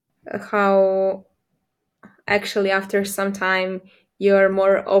how actually after some time you're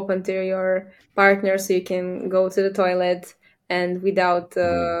more open to your partner, so you can go to the toilet and without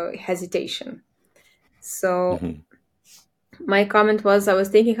hesitation. So Mm-hmm. my comment was, I was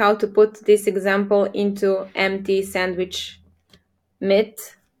thinking how to put this example into empty sandwich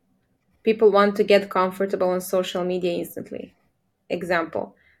myth. People want to get comfortable on social media instantly.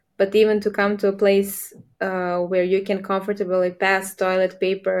 Example. But even to come to a place where you can comfortably pass toilet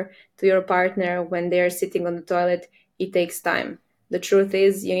paper to your partner when they're sitting on the toilet, it takes time. The truth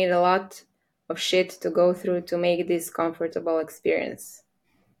is, you need a lot of shit to go through to make this comfortable experience.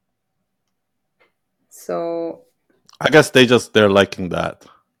 So I guess they're liking that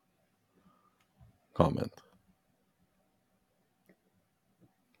comment.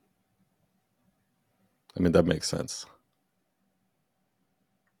 I mean, that makes sense.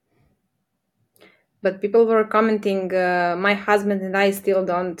 but people were commenting, my husband and I still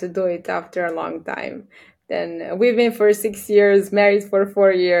don't do it after a long time. Then we've been for 6 years, married for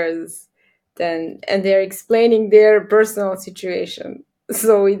 4 years. And they're explaining their personal situation.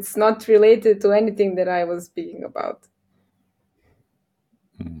 So it's not related to anything that I was speaking about.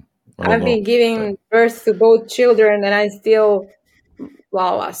 I don't I've know. been giving birth to both children and I still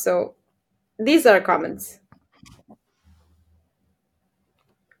blah blah. So these are comments.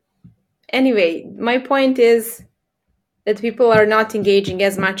 Anyway, my point is that people are not engaging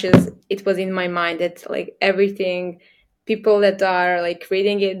as much as it was in my mind. That like everything, people that are like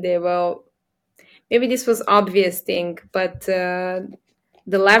reading it, they will. Maybe this was obvious thing, but the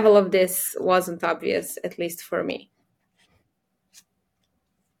level of this wasn't obvious, at least for me.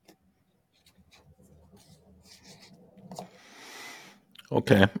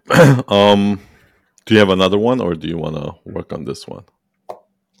 Okay. Do you have another one, or do you want to work on this one?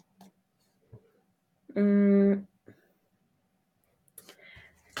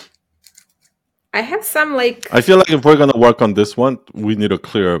 I have some like. I feel like if we're gonna work on this one, we need a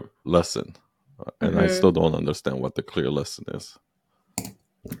clear lesson, and I still don't understand what the clear lesson is.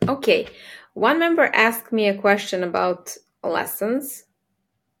 Okay, one member asked me a question about lessons.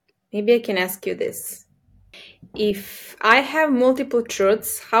 Maybe I can ask you this. If I have multiple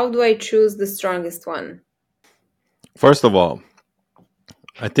truths, how do I choose the strongest one? First of all,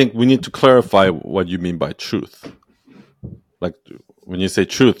 I think we need to clarify what you mean by truth. Like when you say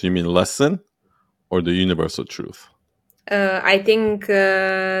truth, you mean lesson or the universal truth? I think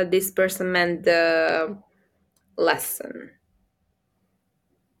this person meant the lesson.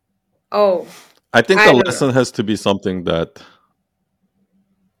 Oh, I think I the don't know. lesson has to be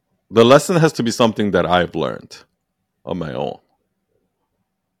something that I've learned on my own.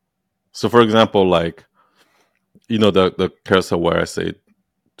 So, for example, like the carousel where I say,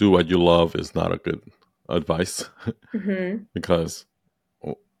 "Do what you love" is not a good advice because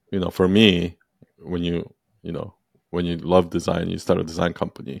for me, when you love design, you start a design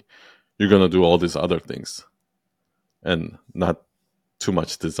company, you're gonna do all these other things, and not too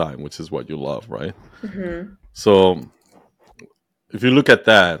much design, which is what you love, right? So if you look at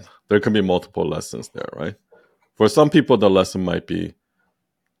that, there can be multiple lessons there, right? For some people, the lesson might be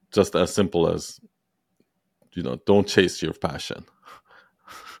just as simple as, don't chase your passion.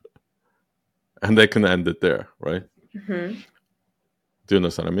 And they can end it there, right? Do you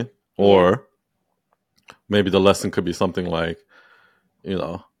understand what I mean? Yeah. Or maybe the lesson could be something like, you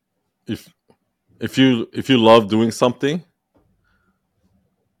know, if you love doing something,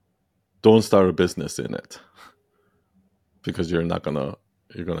 don't start a business in it, because you're gonna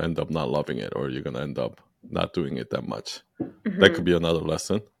end up not loving it, or you're gonna end up not doing it that much. That could be another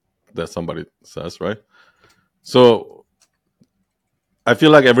lesson that somebody says, right? So I feel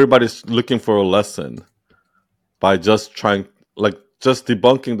like everybody's looking for a lesson by just trying, like, just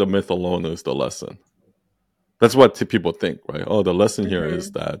debunking the myth alone is the lesson. That's what people think, right? Oh, the lesson here Mm-hmm.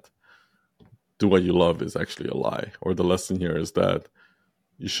 is that do what you love is actually a lie, or the lesson here is that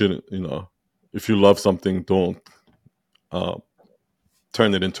you shouldn't, if you love something, don't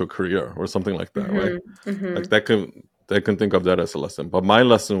turn it into a career or something like that, right? Mm-hmm. Like they can think of that as a lesson. But my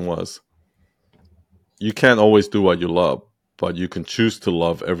lesson was, you can't always do what you love, but you can choose to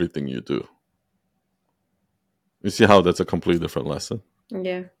love everything you do. You see how that's a completely different lesson?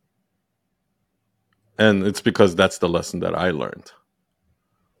 Yeah. And it's because that's the lesson that I learned.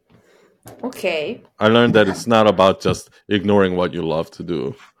 Okay. I learned that it's not about just ignoring what you love to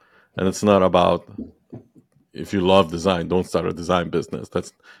do. And it's not about, if you love design, don't start a design business.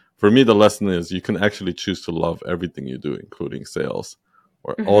 That's, for me, the lesson is you can actually choose to love everything you do, including sales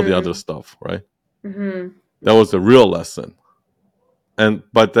or all the other stuff, right? Mm-hmm. That was the real lesson.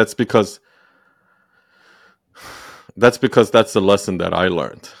 But that's because that's the lesson that I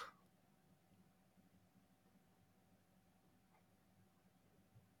learned.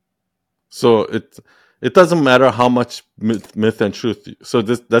 So it doesn't matter how much myth and truth. So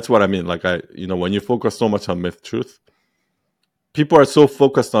that's what I mean. Like when you focus so much on myth truth, people are so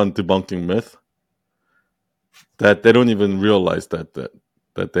focused on debunking myth that they don't even realize that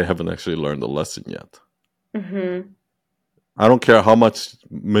they haven't actually learned the lesson yet. Mm-hmm. I don't care how much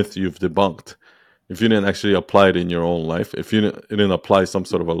myth you've debunked. If you didn't actually apply it in your own life, if you didn't apply some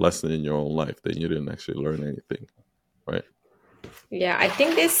sort of a lesson in your own life, then you didn't actually learn anything, right? Yeah, I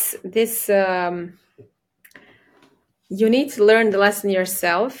think this you need to learn the lesson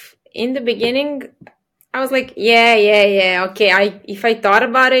yourself. In the beginning, I was like, yeah, okay. If I thought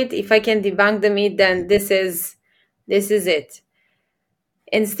about it, if I can debunk the myth, then this is it.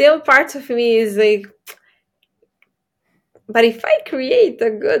 And still, part of me is like, but if I create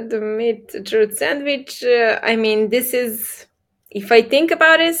a good meat truth sandwich, I mean, this is, if I think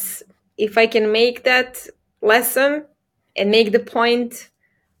about this, if I can make that lesson and make the point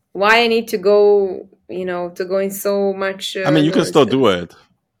why I need to go, to go in so much I mean, you can still do nuances.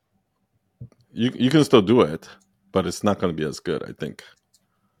 it. You can still do it, but it's not going to be as good, I think.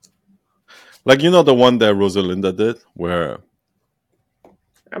 Like, the one that Rosalinda did, where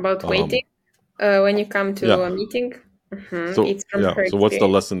About waiting when you come to a yeah. meeting. So It's from her so what's the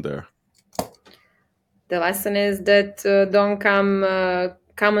experience. lesson there? The lesson is that don't come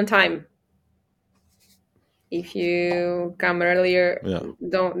on time. If you come earlier, Yeah.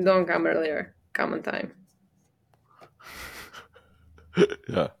 don't come earlier. Come on time.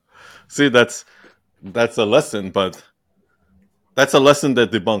 Yeah. See, that's a lesson, but that's a lesson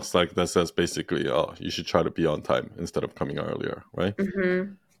that debunks, like, that says basically, oh, you should try to be on time instead of coming earlier, right?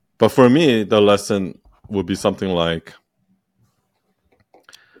 Mm-hmm. But for me, the lesson would be something like,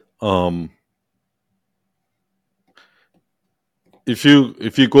 if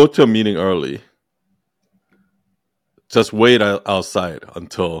you go to a meeting early, just wait outside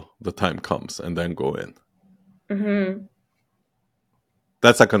until the time comes and then go in. Mm-hmm.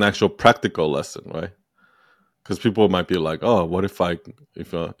 That's like an actual practical lesson, right? Because people might be like, oh, what if I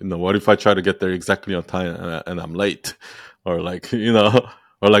try to get there exactly on time and I'm late, or like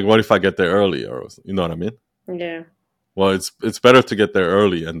or like, what if I get there early, or you know what I mean? Yeah. Well, it's better to get there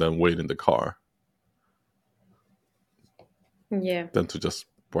early and then wait in the car Yeah. than to just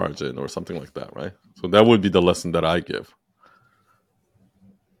barge in or something like that, right? So that would be the lesson that I give.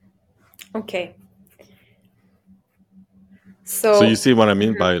 Okay. So you So see what I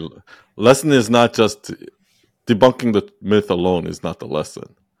mean by lesson is not just debunking the myth alone is not the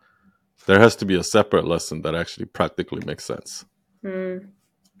lesson. There has to be a separate lesson that actually practically makes sense.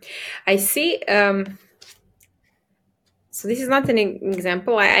 I see. So this is not an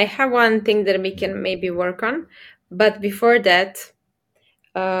example. I have one thing that we can maybe work on, but before that,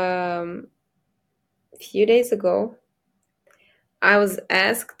 a few days ago, I was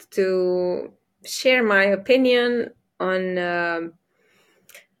asked to share my opinion on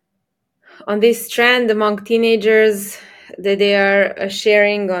this trend among teenagers that they are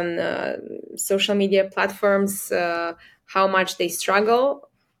sharing on social media platforms, how much they struggle.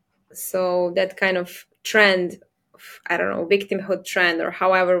 So that kind of trend, I don't know, victimhood trend or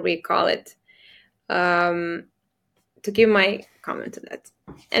however we call it, to give my comment to that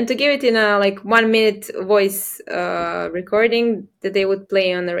and to give it in a like 1 minute voice recording that they would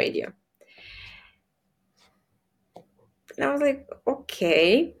play on the radio. And I was like,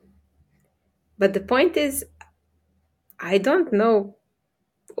 okay, but the point is, I don't know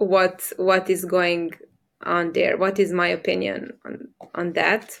what is going on there. What is my opinion on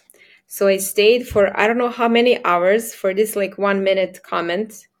that? So I stayed for I don't know how many hours for this like 1 minute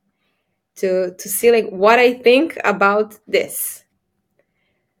comment to see like what I think about this.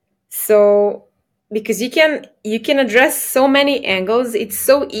 So because you can address so many angles, it's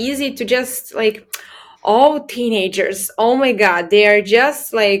so easy to just like, oh, teenagers, oh my god, they are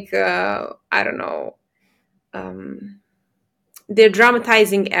just like I don't know, they're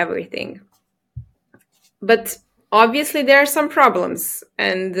dramatizing everything. But obviously there are some problems,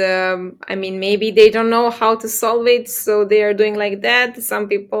 and I mean, maybe they don't know how to solve it, so they are doing like that. Some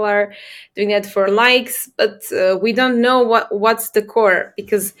people are doing that for likes, but we don't know what's the core,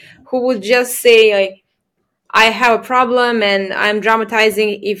 because who would just say like, I have a problem and I'm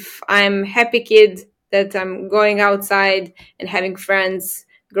dramatizing if I'm happy kid that I'm going outside and having friends,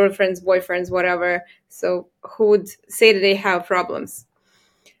 girlfriends, boyfriends, whatever. So who would say that they have problems?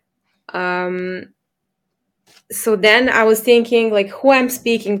 So then I was thinking like, who I'm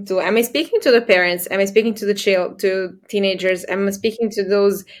speaking to. Am I speaking to the parents? Am I speaking to to teenagers? Am I speaking to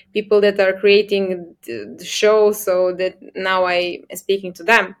those people that are creating the show, so that now I am speaking to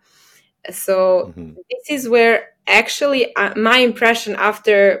them? So this is where actually my impression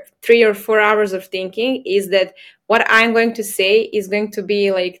after 3 or 4 hours of thinking is that what I'm going to say is going to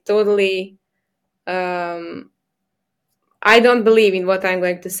be like totally, I don't believe in what I'm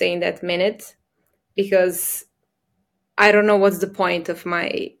going to say in that minute, because I don't know what's the point of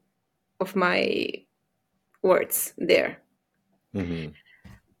my words there.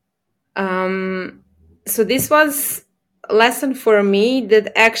 So this was a lesson for me,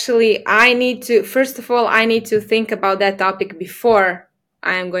 that actually I need to, first of all, I need to think about that topic before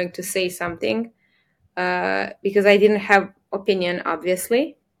I am going to say something, because I didn't have opinion,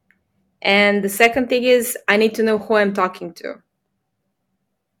 obviously. And the second thing is I need to know who I'm talking to,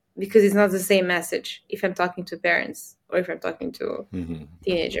 because it's not the same message if I'm talking to parents or if I'm talking to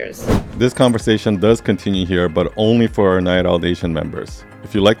teenagers. This conversation does continue here, but only for our Night Owl Nation members.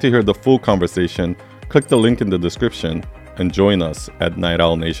 If you'd like to hear the full conversation, click the link in the description and join us at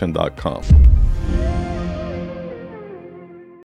nightowlnation.com.